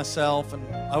real, be myself,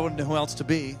 and I wouldn't know who else to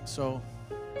be, so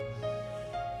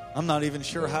I'm not even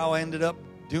sure how I ended up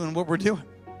doing what we're doing.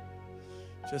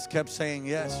 Just kept saying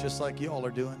yes, just like you all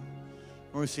are doing.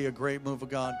 We see a great move of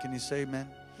God. Can you say amen?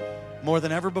 More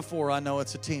than ever before, I know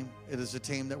it's a team. It is a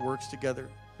team that works together.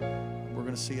 We're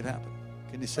going to see it happen.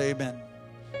 Can you say amen?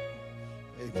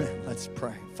 Amen. Let's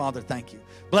pray. Father, thank you.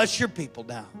 Bless your people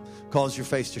now. Cause your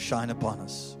face to shine upon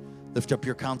us. Lift up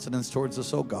your countenance towards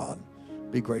us, oh God.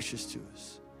 Be gracious to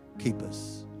us. Keep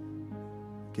us.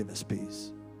 Give us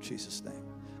peace. In Jesus' name.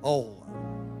 Oh,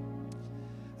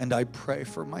 and I pray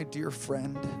for my dear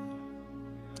friend.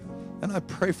 And I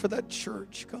pray for that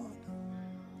church, God.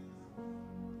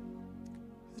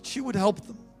 That you would help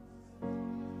them.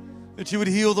 That you would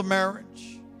heal the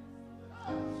marriage.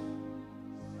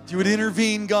 That you would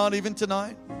intervene, God, even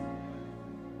tonight.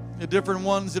 The different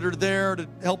ones that are there to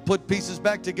help put pieces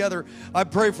back together. I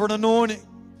pray for an anointing.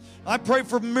 I pray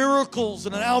for miracles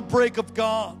and an outbreak of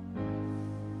God.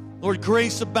 Lord,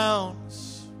 grace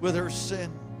abounds with her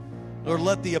sin. Lord,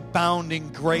 let the abounding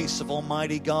grace of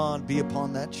Almighty God be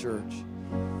upon that church.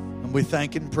 And we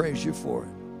thank and praise you for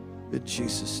it. In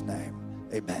Jesus' name,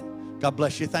 amen. God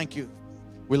bless you. Thank you.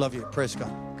 We love you. Praise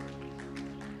God.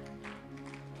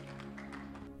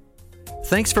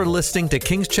 Thanks for listening to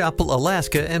Kings Chapel,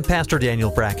 Alaska, and Pastor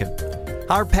Daniel Bracken.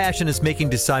 Our passion is making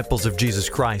disciples of Jesus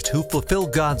Christ who fulfill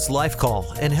God's life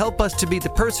call and help us to be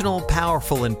the personal,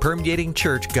 powerful, and permeating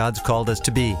church God's called us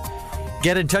to be.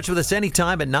 Get in touch with us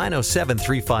anytime at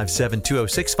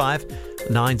 907-357-2065,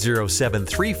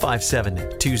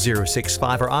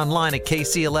 907-357-2065, or online at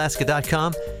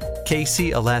kcalaska.com,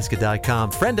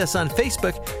 kcalaska.com. Friend us on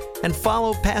Facebook and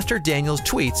follow Pastor Daniel's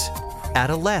tweets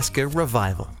at Alaska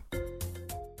Revival.